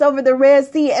crossed over the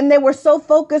Red Sea, and they were so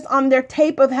focused on their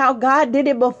tape of how God did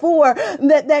it before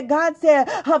that God said,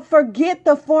 forget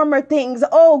the former things.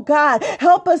 Oh God,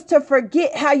 help us to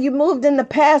forget how you moved in the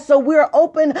past, so we're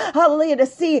open, hallelujah, to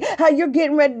see how you're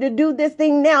getting ready to do this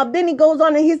thing now. Then he goes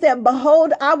on and he said,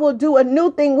 behold, I will do a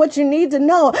new thing. What you need to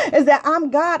know is that I'm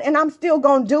God and I'm still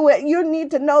going to do it. You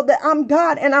need to know that I'm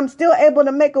God and I'm still able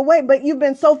to make a way, but you've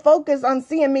been so focused on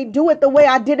seeing me do it the way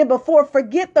I did it before.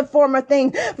 Forget the former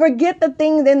things. Forget the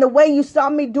things in the way you saw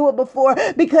me do it before,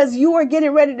 because you are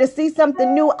getting ready to see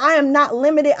something new. I am not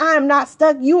limited. I am not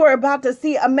stuck. You are about to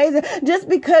see amazing. Just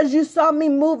because you saw me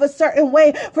move a certain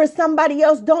way for somebody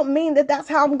else don't mean that that's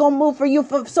how I'm going to move for you.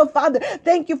 So Father,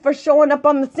 thank you for showing up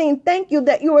on the scene. Thank you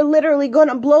that you are literally going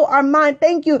to blow our mind.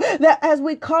 Thank you that as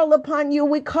we call upon you,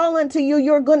 we call unto you,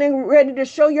 you're going to ready to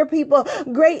show your people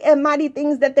great and mighty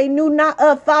things that they knew not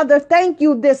of. Father, thank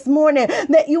you this morning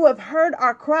that you have heard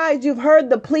our cries. You've heard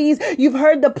the pleas. You've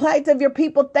heard the plights of your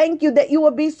people. Thank you that you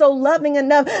will be so loving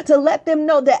enough to let them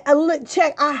know that,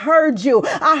 check, I heard you.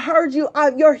 I heard you.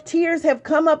 Your tears have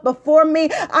come up before me.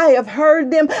 I have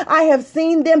heard them. I have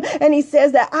seen them. And he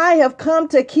says that I have come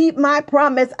to keep my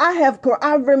promise.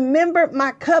 I've remembered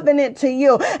my covenant to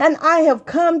you, and I have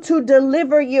come to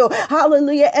deliver you.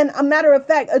 Hallelujah. And a matter of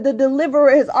fact, the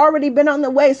deliverer has already been on the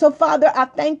way. So Father, I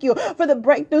thank you for the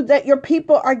breakthrough that your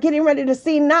people are getting ready to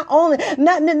see.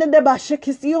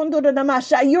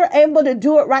 You're able to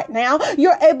do it right now.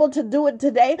 You're able to do it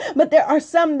today, but there are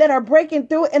some that are breaking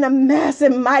through in a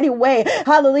massive, mighty way.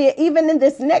 Hallelujah. Even in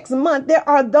this next month, there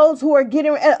are those who are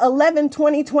getting at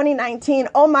 11/20/2019.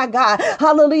 Oh my God.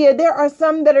 Hallelujah. There are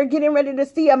some that are getting ready to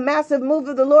see a massive move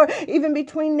of the Lord even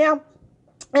between now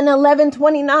and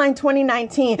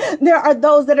 11/29/2019. There are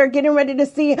those that are getting ready to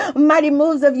see mighty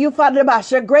moves of you, Father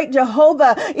Basha, great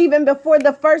Jehovah, even before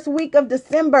the first week of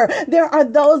December. There are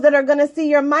those that are going to see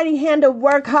your mighty hand of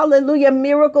work. Hallelujah.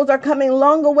 Miracles are coming,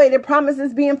 long awaited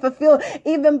promises being fulfilled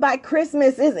even by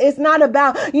Christmas. It's not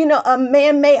about, a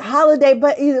man-made holiday,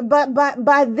 but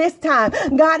by this time,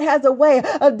 God has a way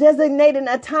of designating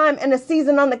a time and a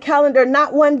season on the calendar,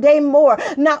 not one day more,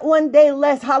 not one day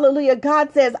less. Hallelujah.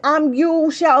 God says, you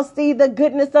shall see the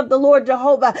goodness of the Lord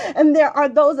Jehovah. And there are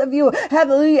those of you,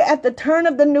 hallelujah, at the turn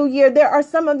of the new year, there are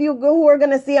some of you who are going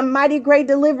to see a mighty great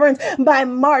deliverance by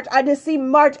March. I just see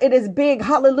March. It is big.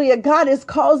 Hallelujah. God is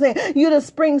causing you to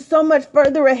spring so much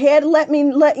further ahead. Let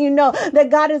me let you know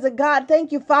that God is a God.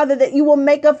 Thank you, Father, that you will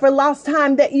make up for lost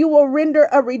time, that you will render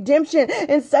a redemption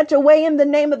in such a way in the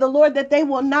name of the Lord that they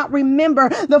will not remember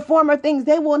the former things.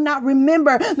 They will not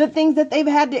remember the things that they've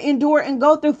had to endure and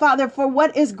go through, Father, for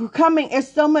what is coming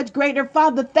is so much greater.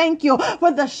 Father, thank you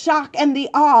for the shock and the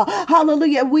awe.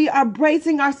 Hallelujah. We are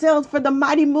bracing ourselves for the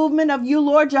mighty movement of you,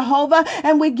 Lord Jehovah,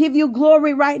 and we give you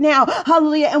glory right now.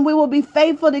 Hallelujah. And we will be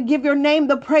faithful to give your name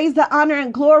the praise, the honor,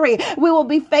 and glory. We will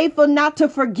be faithful not to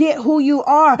forget who you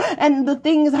are and the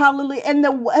things, hallelujah,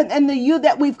 and the you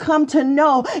that we've come to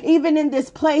know, even in this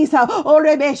place. And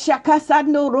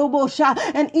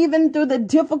even through the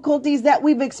difficulties that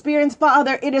we've experienced,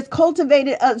 Father, it has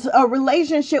cultivated a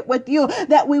relationship with you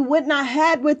that we would not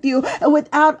have with you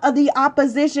without the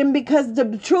opposition, because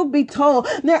the truth be told,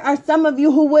 there are some of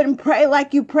you who wouldn't pray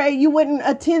like you pray. You wouldn't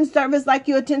attend service like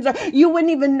you attend service. You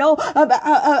wouldn't even know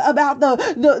about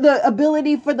the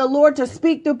ability for the Lord to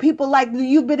speak through people like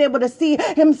you've been able to see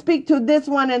him speak to this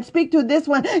one and speak to this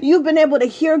one. You've been able to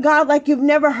hear God like you've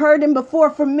never heard him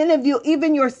before. For many of you,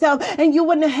 even yourself, and you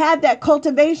wouldn't have had that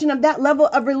cultivation of that level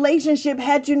of relationship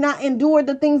had you not endured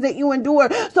the things that you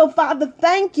endured. So Father,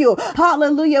 thank you.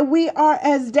 Hallelujah. We are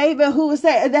as David, who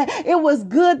said that it was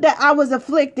good that I was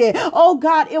afflicted. Oh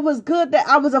God, it was good that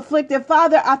I was afflicted.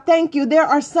 Father, I thank you. There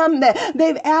are some that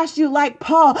they've asked you, like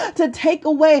Paul, to take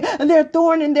away their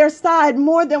thorn in their side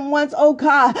more than once, oh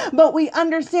God. But we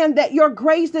understand that your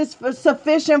grace is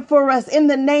sufficient for us in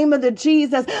the name of the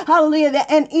Jesus. Hallelujah.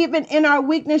 And even in our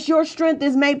weakness, your strength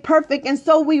is made perfect. And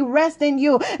so we rest in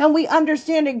you, and we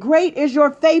understand that great is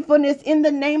your faithfulness in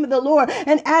the name of the Lord.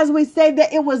 And as we say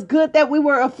that it was good but that we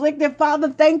were afflicted. Father,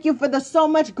 thank you for the so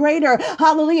much greater,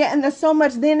 hallelujah, and the so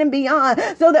much then and beyond,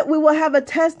 so that we will have a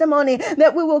testimony,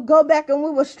 that we will go back and we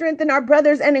will strengthen our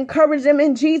brothers and encourage them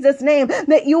in Jesus' name,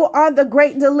 that you are the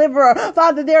great deliverer.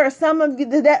 Father, there are some of you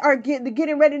that are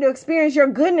getting ready to experience your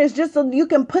goodness just so you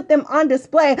can put them on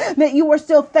display, that you are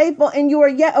still faithful and you are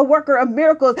yet a worker of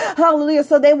miracles. Hallelujah.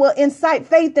 So they will incite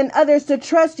faith in others to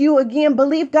trust you again,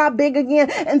 believe God big again,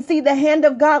 and see the hand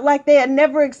of God like they had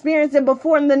never experienced it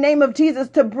before, in the name of Jesus,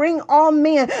 to bring all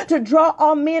men, to draw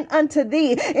all men unto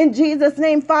thee. In Jesus'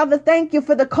 name, Father, thank you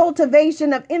for the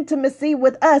cultivation of intimacy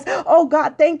with us. Oh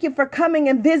God, thank you for coming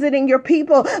and visiting your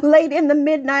people late in the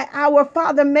midnight hour.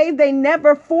 Father, may they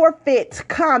never forfeit.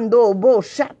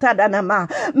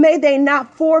 May they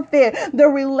not forfeit the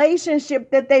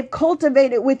relationship that they've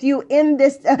cultivated with you in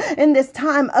this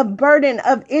time of burden,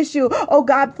 of issue. Oh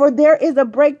God, for there is a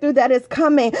breakthrough that is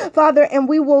coming, Father, and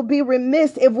we will be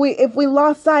remiss if we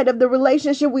lost sight of the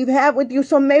relationship we've had with you.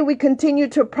 So may we continue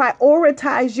to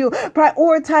prioritize you,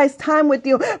 prioritize time with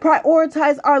you,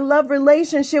 prioritize our love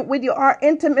relationship with you, our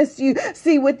intimacy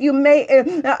with you. May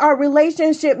our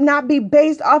relationship not be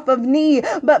based off of need,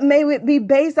 but may it be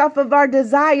based off of our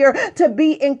desire to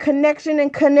be in connection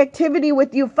and connectivity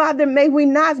with you. Father, may we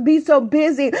not be so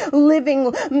busy living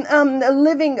in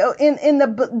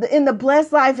the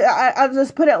blessed life. I'll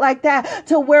just put it like that,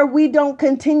 to where we don't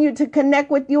continue to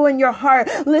connect with you in your heart.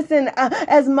 Listen,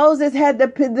 as Moses had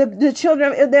the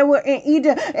children, they were in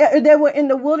Egypt, they were in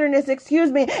the wilderness,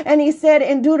 and he said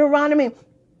in Deuteronomy,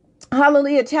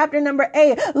 hallelujah, chapter number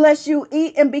 8, lest you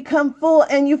eat and become full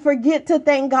and you forget to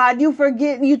thank God. You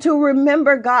forget you to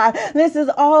remember God. This is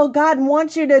all God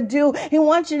wants you to do. He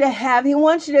wants you to have. He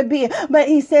wants you to be. But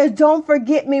he says, don't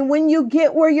forget me. When you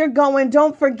get where you're going,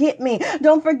 don't forget me.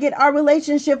 Don't forget our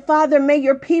relationship. Father, may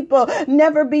your people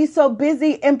never be so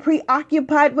busy and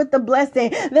preoccupied with the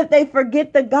blessing that they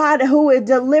forget the God who had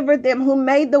delivered them, who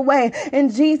made the way. In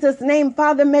Jesus' name,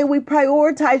 Father, may we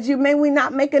prioritize you. May we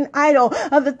not make an idol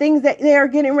of the things that they are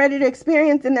getting ready to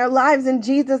experience in their lives, in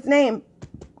Jesus' name.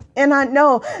 And I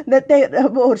know that they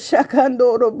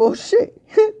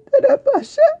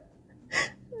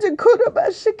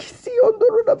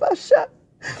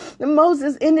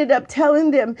Moses ended up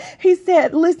telling them, he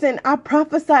said, listen, I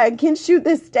prophesy against you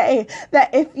this day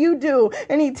that if you do,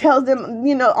 and he tells them,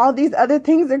 all these other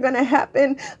things are going to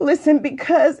happen. Listen,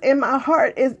 because in my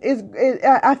heart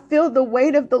I feel the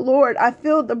weight of the Lord. I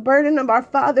feel the burden of our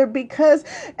Father, because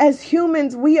as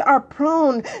humans, we are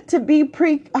prone to be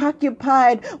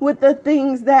preoccupied with the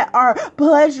things that are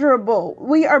pleasurable.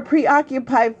 We are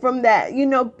preoccupied from that.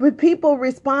 People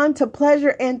respond to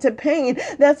pleasure and to pain.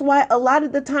 That's why a lot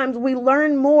of the times we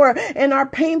learn more in our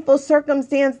painful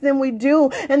circumstance than we do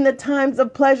in the times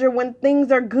of pleasure, when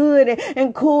things are good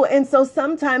and cool. And so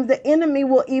sometimes the enemy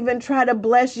will even try to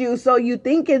bless you, so you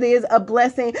think it is a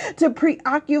blessing, to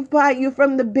preoccupy you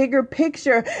from the bigger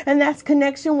picture, and that's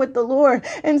connection with the Lord.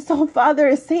 And so Father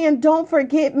is saying, don't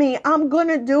forget me. I'm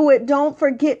gonna do it. Don't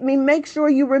forget me. Make sure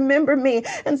you remember me.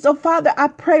 And so Father, I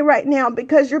pray right now,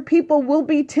 because your people will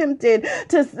be tempted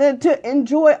to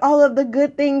enjoy all of the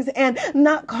good things and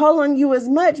not call on you as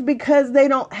much, because they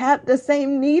don't have the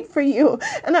same need for you.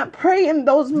 And I pray in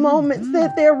those moments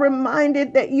that they're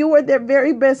reminded that you are their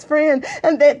very best friend,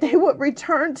 and that they would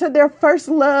return to their first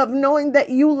love, knowing that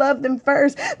you love them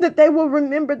first, that they will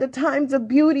remember the times of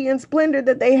beauty and splendor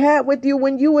that they had with you,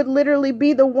 when you would literally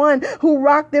be the one who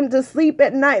rocked them to sleep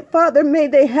at night. Father, may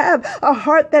they have a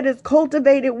heart that is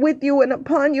cultivated with you and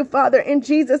upon you, Father, in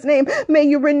Jesus' name. May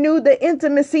you renew the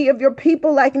intimacy of your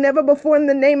people like never before, in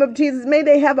the name of Jesus. May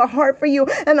they have a heart for you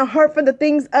and a heart for the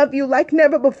things of you like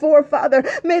never before, Father.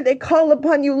 May they call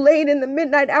upon you late in the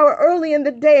midnight hour, early in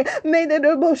the day. May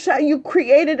you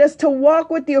created us to walk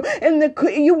with you, and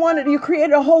you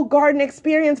created a whole garden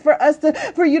experience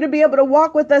for you to be able to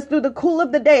walk with us through the cool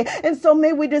of the day. And so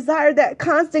may we desire that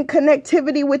constant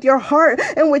connectivity with your heart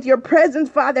and with your presence,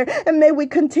 Father. And may we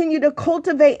continue to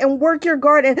cultivate and work your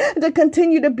garden, to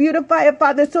continue to beautify it,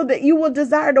 Father, so that you will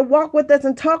desire to walk with us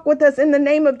and talk with us in the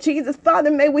name of Jesus.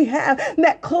 Father, may we have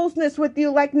that closeness with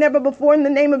you like never before, in the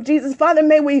name of Jesus. Father,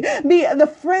 may we be the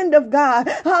friend of God,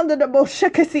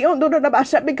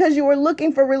 because you are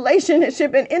looking for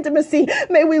relationship and intimacy.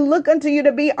 May we look unto you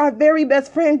to be our very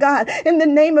best friend, God, in the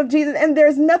name of Jesus. And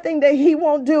there's nothing that he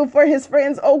won't do for his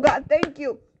friends. Oh God, thank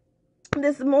you.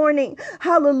 this morning,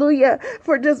 hallelujah,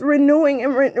 for just renewing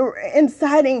and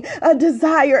inciting a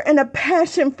desire and a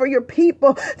passion for your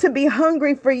people to be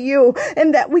hungry for you,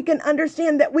 and that we can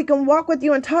understand that we can walk with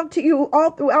you and talk to you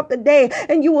all throughout the day,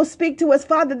 and you will speak to us.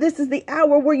 Father, this is the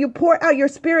hour where you pour out your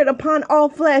spirit upon all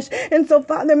flesh. And so,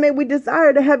 Father, may we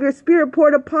desire to have your spirit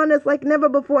poured upon us like never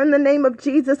before in the name of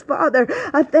Jesus. Father,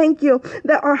 I thank you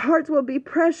that our hearts will be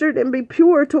pressured and be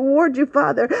pure toward you,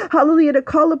 Father, hallelujah, to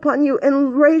call upon you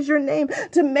and raise your name,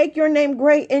 to make your name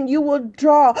great, and you will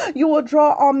draw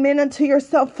all men unto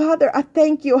yourself. Father, I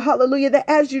thank you, hallelujah, that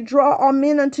as you draw all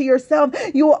men unto yourself,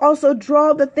 you will also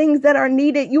draw the things that are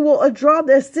needed. You will draw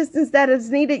the assistance that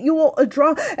is needed. You will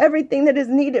draw everything that is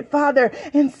needed, Father.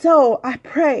 And so I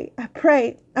pray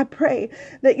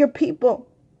that your people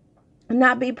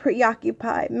not be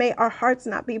preoccupied. May our hearts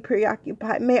not be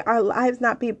preoccupied. May our lives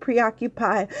not be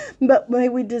preoccupied, but may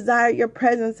we desire your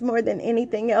presence more than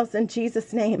anything else in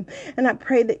Jesus' name. And I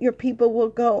pray that your people will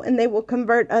go and they will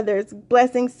convert others.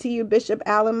 Blessings to you, Bishop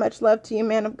Allen. Much love to you,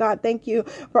 man of God. Thank you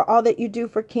for all that you do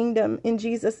for kingdom in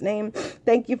Jesus' name.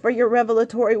 Thank you for your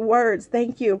revelatory words.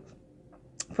 Thank you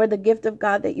for the gift of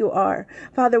God that you are.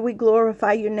 Father, we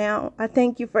glorify you now. I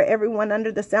thank you for everyone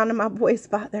under the sound of my voice,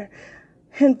 Father.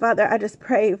 And Father, I just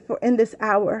pray for in this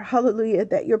hour, hallelujah,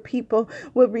 that your people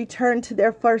will return to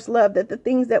their first love, that the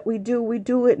things that we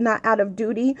do it not out of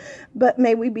duty, but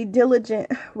may we be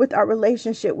diligent with our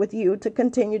relationship with you to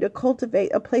continue to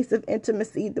cultivate a place of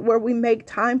intimacy where we make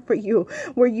time for you,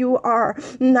 where you are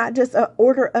not just an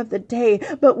order of the day,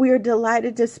 but we are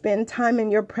delighted to spend time in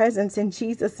your presence in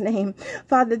Jesus' name.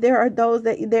 Father, there are those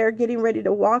that they're getting ready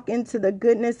to walk into the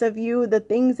goodness of you, the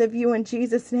things of you in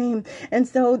Jesus' name. And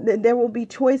so there will be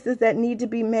choices that need to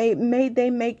be made. May they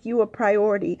make you a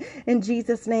priority in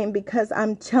Jesus' name, because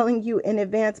I'm telling you in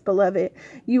advance, beloved,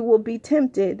 you will be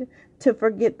tempted to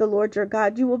forget the Lord your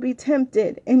God. You will be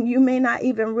tempted, and you may not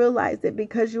even realize it,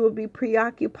 because you will be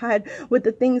preoccupied with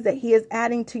the things that he is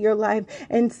adding to your life.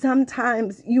 And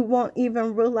sometimes you won't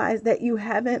even realize that you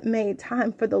haven't made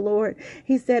time for the Lord.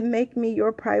 He said, make me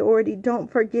your priority.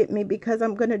 Don't forget me, because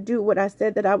I'm going to do what I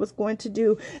said that I was going to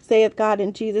do, saith God,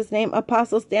 in Jesus' name.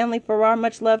 Apostle Stanley Farrar,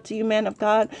 much love to you, man of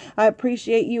God. I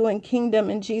appreciate you in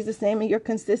kingdom in Jesus' name, and your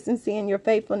consistency and your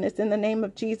faithfulness in the name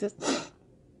of Jesus.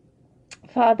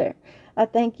 Father, I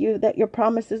thank you that your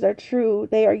promises are true.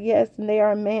 They are yes, and they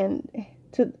are amen,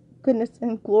 to goodness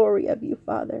and glory of you,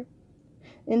 Father,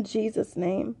 in Jesus'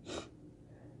 name.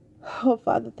 Oh,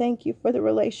 Father, thank you for the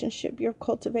relationship you're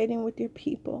cultivating with your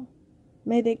people.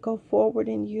 May they go forward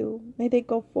in you. May they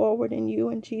go forward in you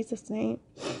in Jesus' name.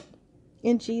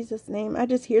 In Jesus' name. I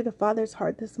just hear the Father's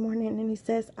heart this morning, and he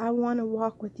says, I want to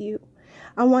walk with you.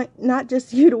 I want not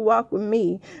just you to walk with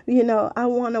me, I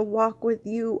want to walk with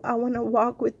you. I want to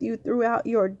walk with you throughout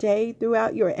your day,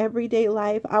 throughout your everyday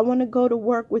life. I want to go to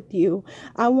work with you.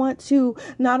 I want to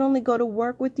not only go to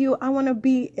work with you, I want to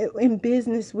be in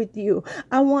business with you.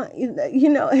 I want,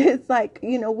 it's like,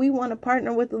 we want to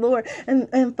partner with the Lord,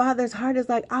 and Father's heart is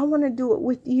like, I want to do it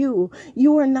with you.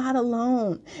 You are not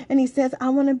alone. And he says, I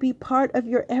want to be part of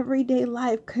your everyday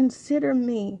life. Consider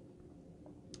me.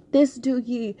 This do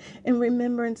ye in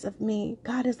remembrance of me.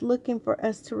 God is looking for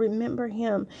us to remember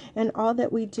him in all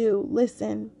that we do.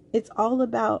 Listen, it's all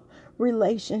about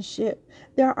relationship.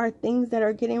 There are things that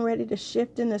are getting ready to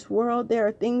shift in this world. There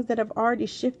are things that have already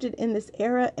shifted in this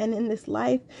era and in this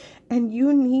life. And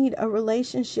you need a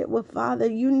relationship with Father.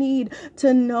 You need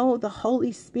to know the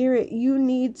Holy Spirit. You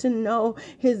need to know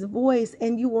his voice,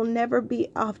 and you will never be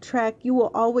off track. You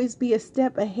will always be a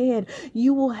step ahead.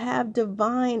 You will have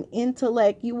divine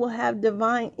intellect. You will have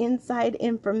divine inside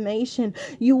information.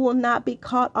 You will not be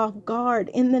caught off guard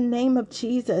in the name of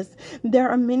Jesus. There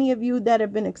are many of you that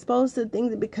have been exposed to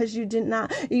things because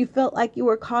you felt like you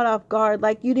were caught off guard,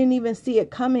 like you didn't even see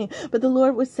it coming. But the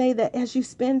Lord would say that as you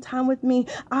spend time with me,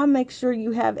 I'll make sure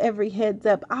you have every heads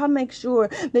up. I'll make sure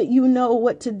that you know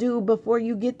what to do before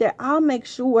you get there. I'll make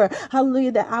sure,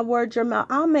 hallelujah, that I word your mouth.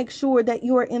 I'll make sure that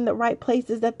you are in the right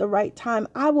places at the right time.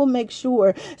 I will make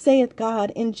sure, saith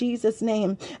God, in Jesus'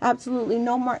 name. Absolutely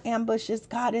no more ambushes.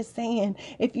 God is saying,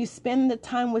 if you spend the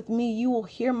time with me, you will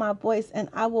hear my voice, and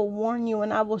I will warn you,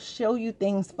 and I will show you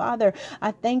things. Father,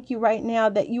 I thank you right now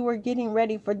that you are getting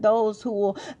ready for those who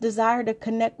will desire to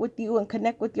connect with you and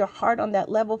connect with your heart on that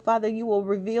level. Father, you will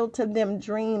reveal to them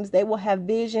dreams. They will have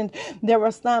visions. There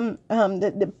were some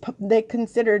that they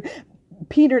considered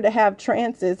Peter to have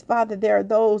trances. Father, there are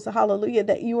those, hallelujah,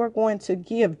 that you are going to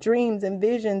give dreams and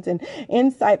visions and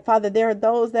insight. Father, there are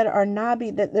those that are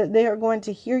Nabi, that they are going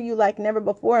to hear you like never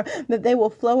before, that they will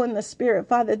flow in the Spirit.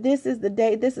 Father, this is the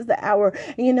day, this is the hour,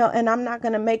 and I'm not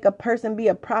going to make a person be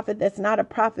a prophet that's not a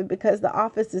prophet, because the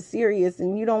office is serious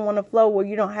and you don't want to flow where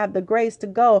you don't have the grace to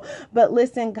go. But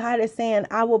listen, God is saying,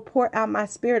 I will pour out my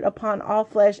Spirit upon all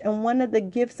flesh. And one of the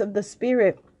gifts of the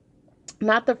Spirit,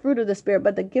 not the fruit of the Spirit,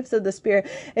 but the gifts of the Spirit,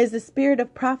 is the spirit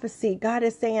of prophecy. God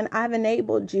is saying, I've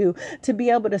enabled you to be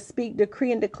able to speak,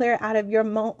 decree, and declare out of your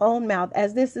own mouth,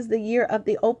 as this is the year of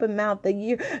the open mouth, the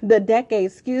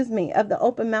decade of the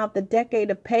open mouth, the decade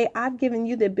of pay. I've given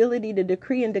you the ability to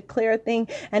decree and declare a thing,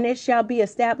 and it shall be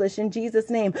established in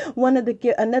Jesus' name.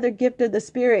 Another gift of the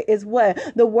Spirit is what?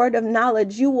 The word of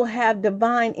knowledge. You will have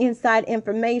divine inside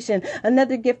information.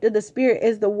 Another gift of the Spirit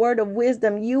is the word of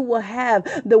wisdom. You will have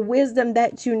the wisdom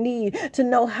that you need to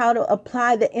know how to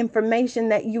apply the information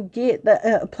that you get,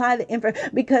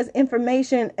 because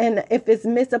information, and if it's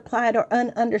misapplied or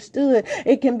ununderstood,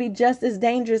 it can be just as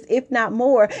dangerous, if not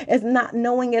more, as not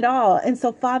knowing it all. And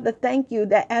so, Father, thank you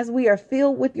that as we are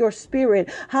filled with your Spirit,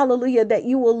 hallelujah, that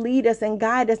you will lead us and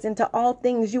guide us into all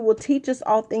things. You will teach us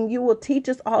all things. You will teach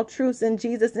us all truths in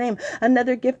Jesus' name.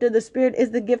 Another gift of the Spirit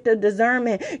is the gift of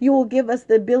discernment. You will give us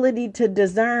the ability to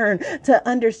discern, to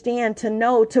understand, to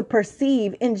know, to perceive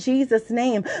in Jesus'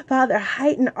 name. Father,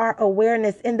 heighten our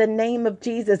awareness in the name of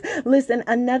Jesus. Listen,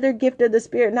 another gift of the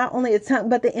Spirit, not only a tongue,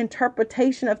 but the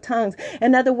interpretation of tongues.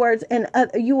 In other words,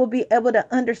 you will be able to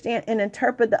understand and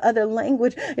interpret the other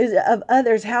language of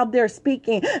others, how they're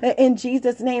speaking in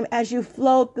Jesus' name. As you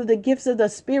flow through the gifts of the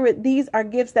Spirit, these are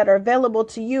gifts that are available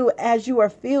to you as you are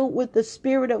filled with the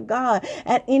Spirit of God.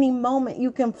 At any moment,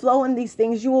 you can flow in these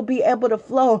things. You will be able to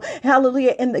flow,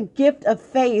 hallelujah, in the gift of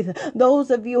faith. Those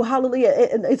of you, hallelujah,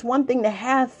 it's one thing to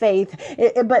have faith,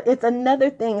 but it's another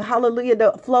thing, hallelujah,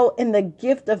 to flow in the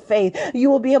gift of faith. You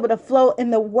will be able to flow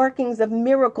in the workings of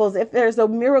miracles. If there's a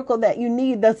miracle that you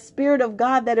need, the Spirit of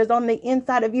God that is on the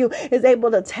inside of you is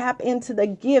able to tap into the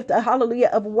gift, hallelujah,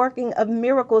 of working of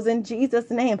miracles in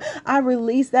Jesus' name. I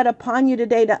release that upon you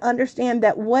today, to understand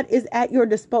that what is at your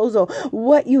disposal,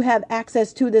 what you have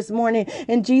access to this morning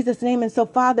in Jesus' name. And so,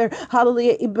 Father,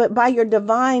 hallelujah, but by your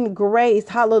divine grace,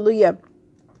 hallelujah,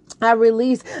 I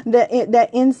release that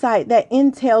insight, that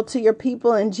intel to your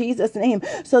people in Jesus' name,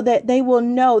 so that they will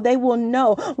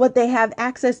know what they have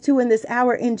access to in this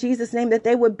hour in Jesus' name, that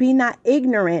they would be not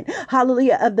ignorant,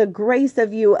 hallelujah, of the grace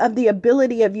of you, of the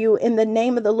ability of you in the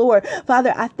name of the Lord.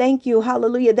 Father, I thank you,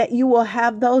 hallelujah, that you will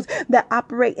have those that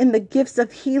operate in the gifts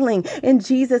of healing in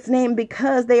Jesus' name,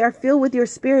 because they are filled with your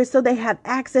Spirit, so they have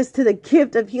access to the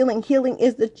gift of healing. Healing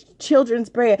is the children's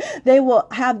bread. They will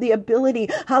have the ability,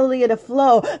 hallelujah, to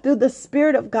flow through the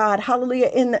Spirit of God, hallelujah,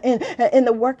 in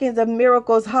the workings of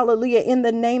miracles, hallelujah, in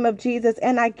the name of Jesus.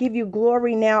 And I give you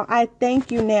glory now. I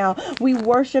thank you now. We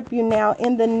worship you now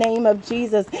in the name of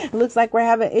Jesus. It looks like we're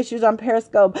having issues on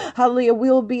Periscope. Hallelujah.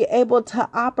 We will be able to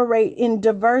operate in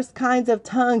diverse kinds of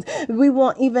tongues. We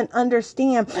won't even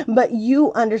understand, but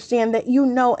you understand, that you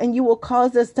know, and you will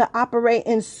cause us to operate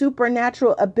in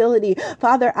supernatural ability.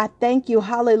 Father, I thank you,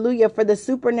 hallelujah, for the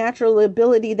supernatural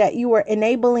ability that you are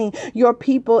enabling your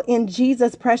people in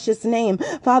Jesus' precious name.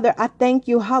 Father, I thank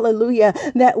you, hallelujah,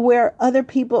 that where other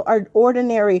people are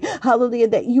ordinary, hallelujah,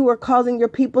 that you are causing your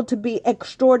people to be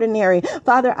extraordinary.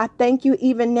 Father, I thank you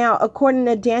even now, according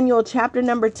to Daniel chapter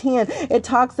number 10, it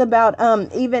talks about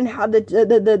even how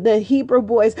the Hebrew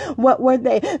boys, what were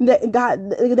they,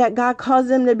 that God caused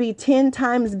them to be 10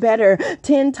 times better,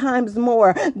 10 times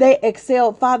more. They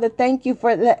excelled. Father, thank you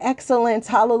for the excellence,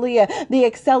 hallelujah, the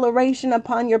acceleration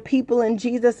upon your people in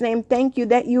Jesus' name. Thank you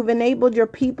that you've enabled your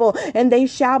people, and they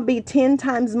shall be 10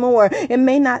 times more. It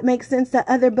may not make sense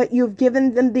to others, but you've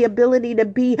given them the ability to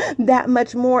be that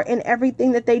much more in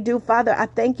everything that they do. Father, I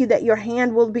thank you that your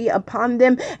hand will be upon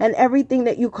them and everything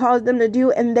that you cause them to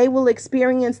do, and they will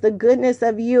experience the goodness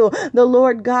of you, the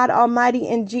Lord God Almighty,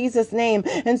 in Jesus' name.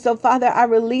 And so, Father, I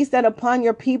release that upon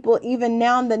your people even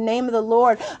now in the name of the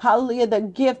Lord. Hallelujah, the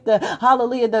gift,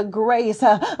 hallelujah, the grace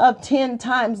of 10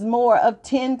 times more, of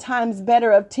 10 times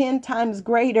better, of 10 times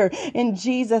greater in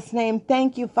Jesus' name.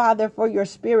 Thank you, Father, for your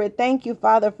Spirit. Thank you,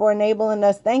 Father, for enabling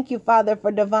us. Thank you, Father,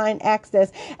 for divine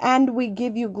access. And we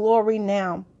give you glory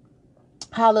now.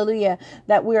 Hallelujah,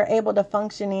 that we are able to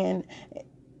function in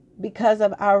because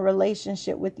of our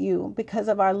relationship with you, because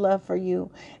of our love for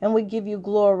you. And we give you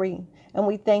glory. And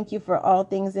we thank you for all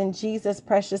things in Jesus'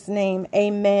 precious name.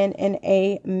 Amen and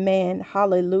amen.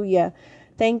 Hallelujah.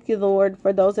 Thank you, Lord,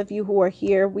 for those of you who are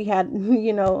here. We had,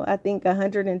 I think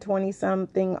 120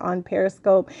 something on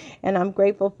Periscope, and I'm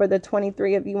grateful for the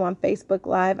 23 of you on Facebook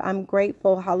Live. I'm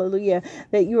grateful, hallelujah,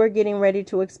 that you are getting ready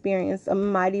to experience a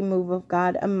mighty move of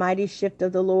God, a mighty shift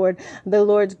of the Lord. The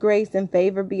Lord's grace and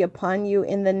favor be upon you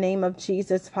in the name of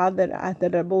Jesus, Father.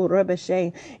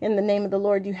 In the name of the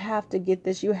Lord, you have to get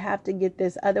this. You have to get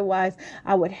this. Otherwise,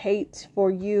 I would hate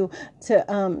for you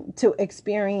to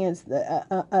experience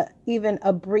even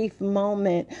a brief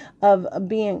moment of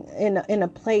being in a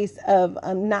place of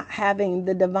not having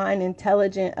the divine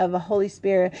intelligence of a Holy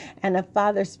Spirit and a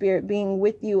Father Spirit being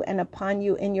with you and upon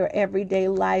you in your everyday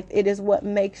life. It is what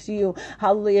makes you,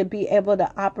 hallelujah, be able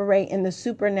to operate in the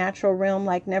supernatural realm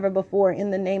like never before in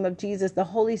the name of Jesus. The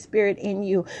Holy Spirit in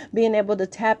you, being able to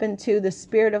tap into the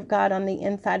Spirit of God on the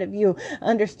inside of you,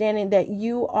 understanding that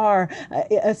you are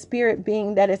a spirit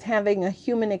being that is having a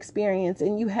human experience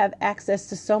and you have access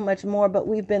to so much more, but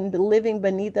we've been living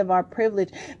beneath of our privilege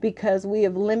because we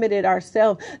have limited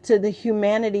ourselves to the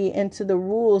humanity and to the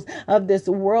rules of this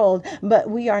world. But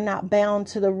we are not bound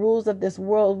to the rules of this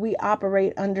world. We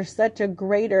operate under such a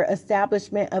greater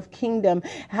establishment of kingdom,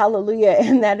 hallelujah,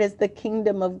 and that is the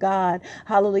kingdom of God,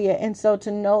 hallelujah. And so to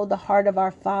know the heart of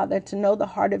our Father, to know the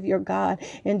heart of your God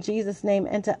in Jesus' name,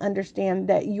 and to understand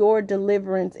that your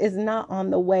deliverance is not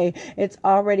on the way, it's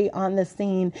already on the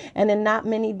scene, and in not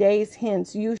many days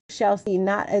hence you shall see.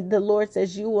 Not the Lord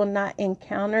says you will not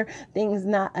encounter things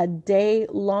not a day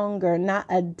longer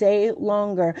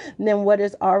than what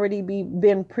has already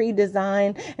been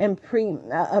pre-designed and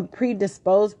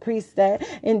predisposed, preset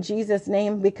in Jesus'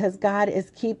 name, because God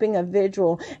is keeping a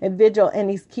vigil, and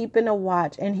he's keeping a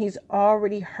watch, and he's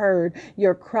already heard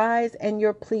your cries and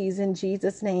your pleas in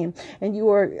Jesus' name, and you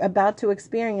are about to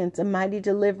experience a mighty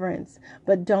deliverance.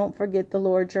 But don't forget the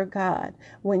Lord your God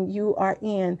when you are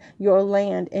in your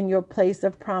land and your place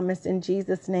of promise in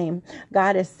Jesus' name.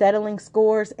 God is settling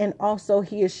scores, and also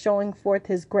he is showing forth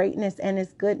his greatness and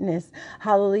his goodness.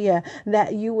 Hallelujah.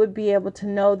 That you would be able to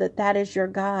know that that is your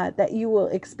God, that you will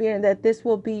experience that this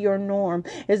will be your norm,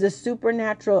 is a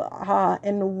supernatural awe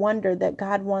and wonder that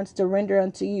God wants to render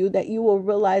unto you, that you will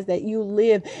realize that you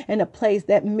live in a place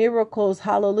that miracles,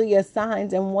 hallelujah,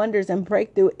 signs and wonders and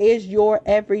breakthrough is your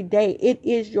everyday. It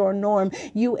is your norm.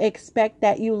 You expect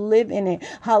that, you live in it.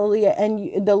 Hallelujah.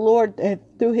 And the Lord,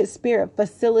 through his Spirit,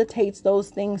 facilitates those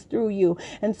things through you.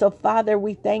 And so, Father,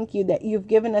 we thank you that you've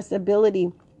given us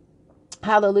ability,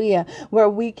 hallelujah, where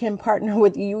we can partner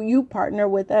with you. You partner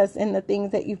with us in the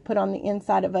things that you've put on the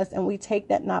inside of us, and we take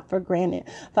that not for granted.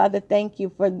 Father, thank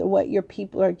you for what your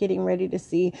people are getting ready to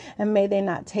see, and may they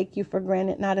not take you for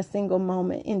granted, not a single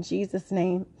moment, in Jesus'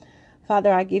 name.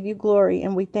 Father, I give you glory,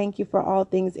 and we thank you for all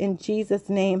things in Jesus'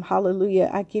 name. Hallelujah.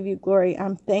 I give you glory.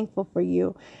 I'm thankful for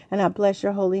you, and I bless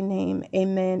your holy name.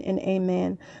 Amen and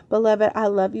amen. Beloved, I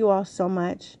love you all so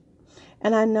much.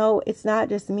 And I know it's not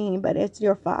just me, but it's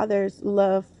your Father's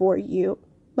love for you.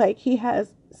 Like, he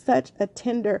has such a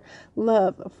tender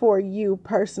love for you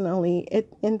personally.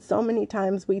 And so many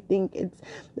times we think it's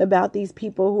about these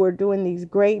people who are doing these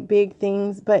great big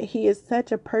things, but he is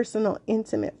such a personal,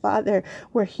 intimate Father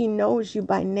where he knows you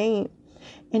by name.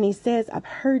 And he says, I've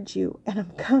heard you and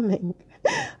I'm coming.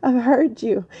 I've heard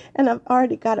you and I've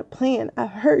already got a plan.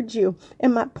 I've heard you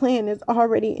and my plan is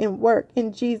already in work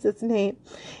in Jesus' name.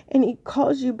 And he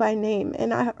calls you by name,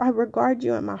 and I regard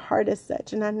you in my heart as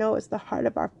such. And I know it's the heart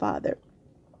of our Father,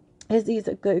 as he's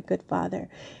a good, good Father,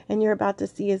 and you're about to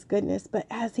see his goodness. But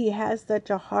as he has such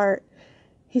a heart,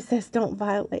 he says, don't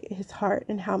violate his heart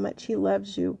and how much he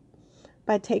loves you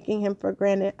by taking him for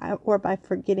granted or by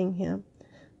forgetting him.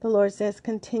 The Lord says,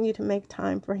 continue to make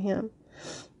time for him.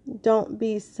 Don't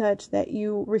be such that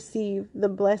you receive the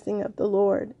blessing of the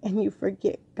Lord and you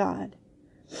forget God.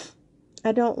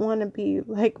 I don't want to be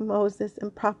like Moses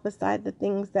and prophesy the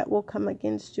things that will come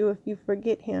against you if you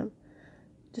forget him.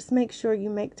 Just make sure you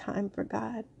make time for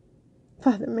God.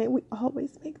 Father, may we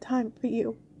always make time for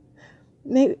you.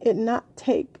 May it not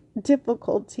take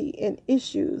difficulty and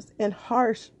issues and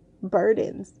harsh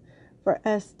burdens for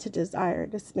us to desire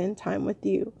to spend time with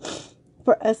you.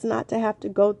 For us not to have to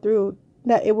go through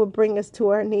that it would bring us to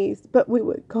our knees, but we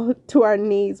would go to our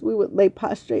knees. We would lay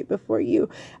prostrate before you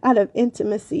out of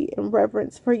intimacy and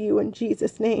reverence for you in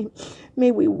Jesus' name.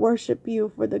 May we worship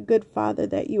you for the good Father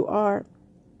that you are,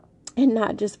 and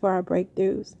not just for our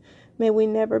breakthroughs. May we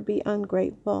never be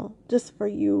ungrateful just for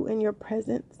you and your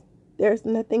presence. There's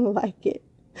nothing like it.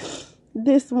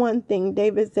 This one thing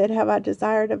David said, have I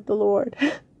desired of the Lord,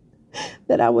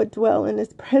 that I would dwell in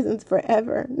his presence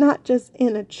forever, not just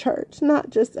in a church, not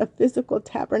just a physical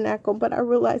tabernacle, but I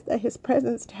realize that his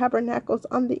presence tabernacles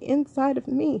on the inside of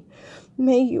me.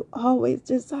 May you always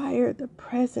desire the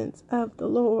presence of the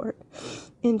Lord.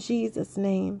 In Jesus'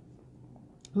 name.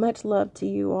 Much love to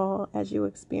you all as you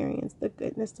experience the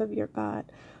goodness of your God.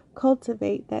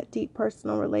 Cultivate that deep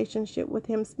personal relationship with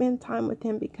him. Spend time with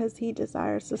him because he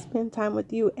desires to spend time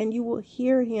with you, and you will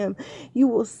hear him. You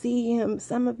will see him.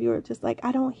 Some of you are just like,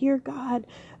 I don't hear God.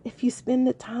 If you spend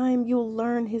the time, you'll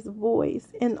learn his voice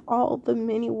in all the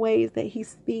many ways that he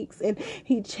speaks and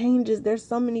he changes. There's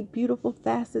so many beautiful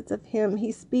facets of him.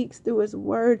 He speaks through his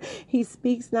word. He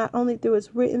speaks not only through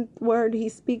his written word, he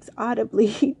speaks audibly.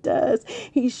 He does.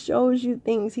 He shows you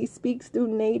things. He speaks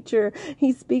through nature.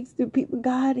 He speaks through people.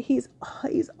 God, he's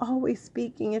always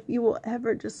speaking. If you will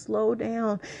ever just slow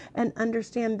down and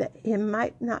understand that it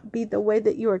might not be the way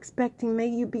that you're expecting, may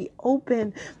you be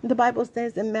open. The Bible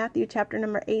says in Matthew chapter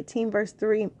number 18, verse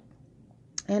 3,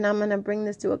 and I'm going to bring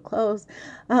this to a close,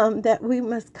 that we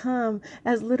must come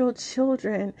as little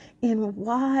children in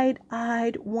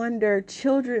wide-eyed wonder.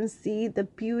 Children see the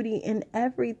beauty in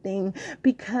everything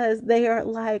because they are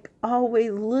like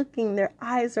always looking. Their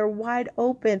eyes are wide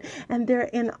open and they're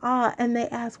in awe and they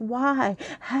ask, why,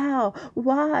 how,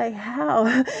 why, how,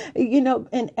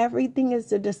 and everything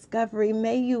is a discovery.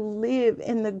 May you live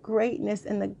in the greatness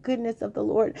and the goodness of the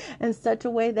Lord in such a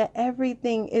way that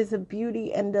everything is a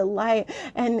beauty and delight.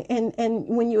 And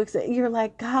when you're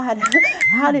like, God,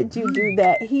 how did you do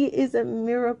that? He is a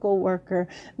miracle worker.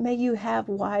 May you have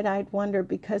wide-eyed wonder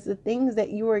because the things that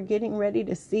you are getting ready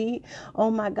to see, oh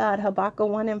my God, Habakkuk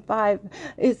 1:5,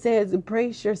 it says,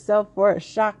 brace yourself for a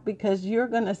shock because you're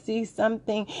going to see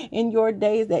something in your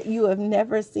days that you have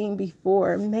never seen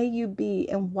before. May you be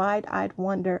in wide-eyed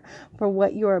wonder for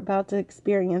what you're about to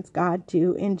experience God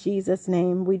do. In Jesus'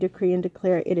 name, we decree and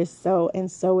declare it is so,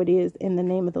 and so it is in the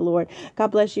name of the Lord. God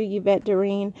bless you, Yvette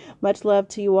Doreen. Much love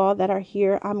to you all that are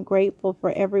here. I'm grateful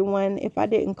for everyone. If I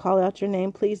didn't call out your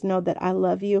name, please know that I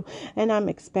love you and I'm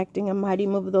expecting a mighty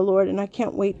move of the Lord. And I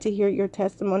can't wait to hear your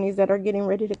testimonies that are getting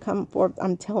ready to come forth.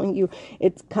 I'm telling you,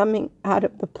 it's coming out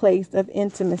of the place of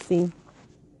intimacy.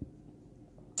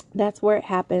 That's where it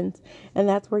happens, and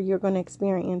that's where you're going to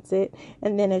experience it.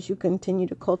 And then as you continue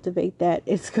to cultivate that,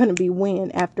 it's going to be win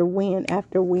after win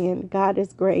after win. God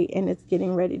is great, and it's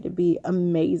getting ready to be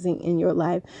amazing in your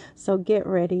life. So get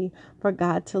ready for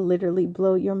God to literally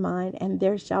blow your mind, and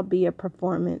there shall be a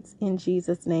performance in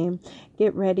Jesus' name.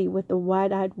 Get ready with the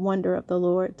wide-eyed wonder of the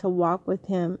Lord to walk with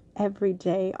him every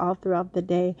day, all throughout the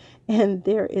day. And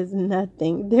there is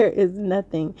nothing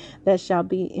that shall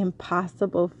be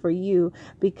impossible for you,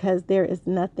 because there is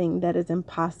nothing that is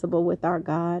impossible with our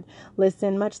God.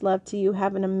 Listen, much love to you.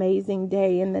 Have an amazing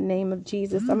day in the name of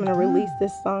Jesus. I'm going to release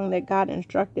this song that God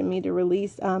instructed me to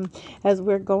release as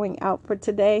we're going out for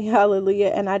today. Hallelujah.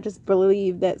 And I just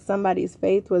believe that somebody's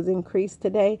faith was increased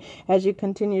today as you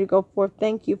continue to go forth.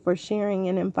 Thank you for sharing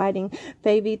and inviting.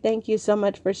 Favy, thank you so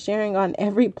much for sharing on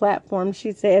every platform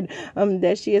she said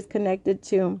that she is connected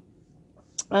to.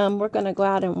 We're going to go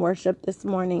out and worship this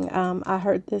morning. I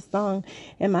heard this song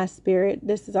in my spirit.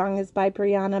 This song is by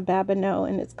Briana, Babineaux,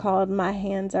 and it's called My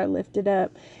Hands Are Lifted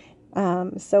Up.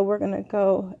 So we're going to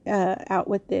go out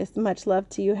with this. Much love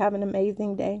to you. Have an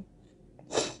amazing day.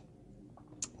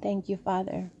 Thank you,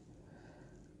 Father.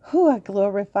 I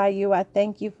glorify you. I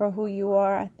thank you for who you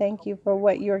are. I thank you for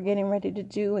what you're getting ready to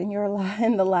do in your life,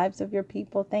 in the lives of your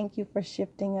people. Thank you for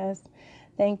shifting us.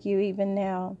 Thank you even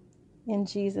now. In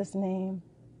Jesus' name.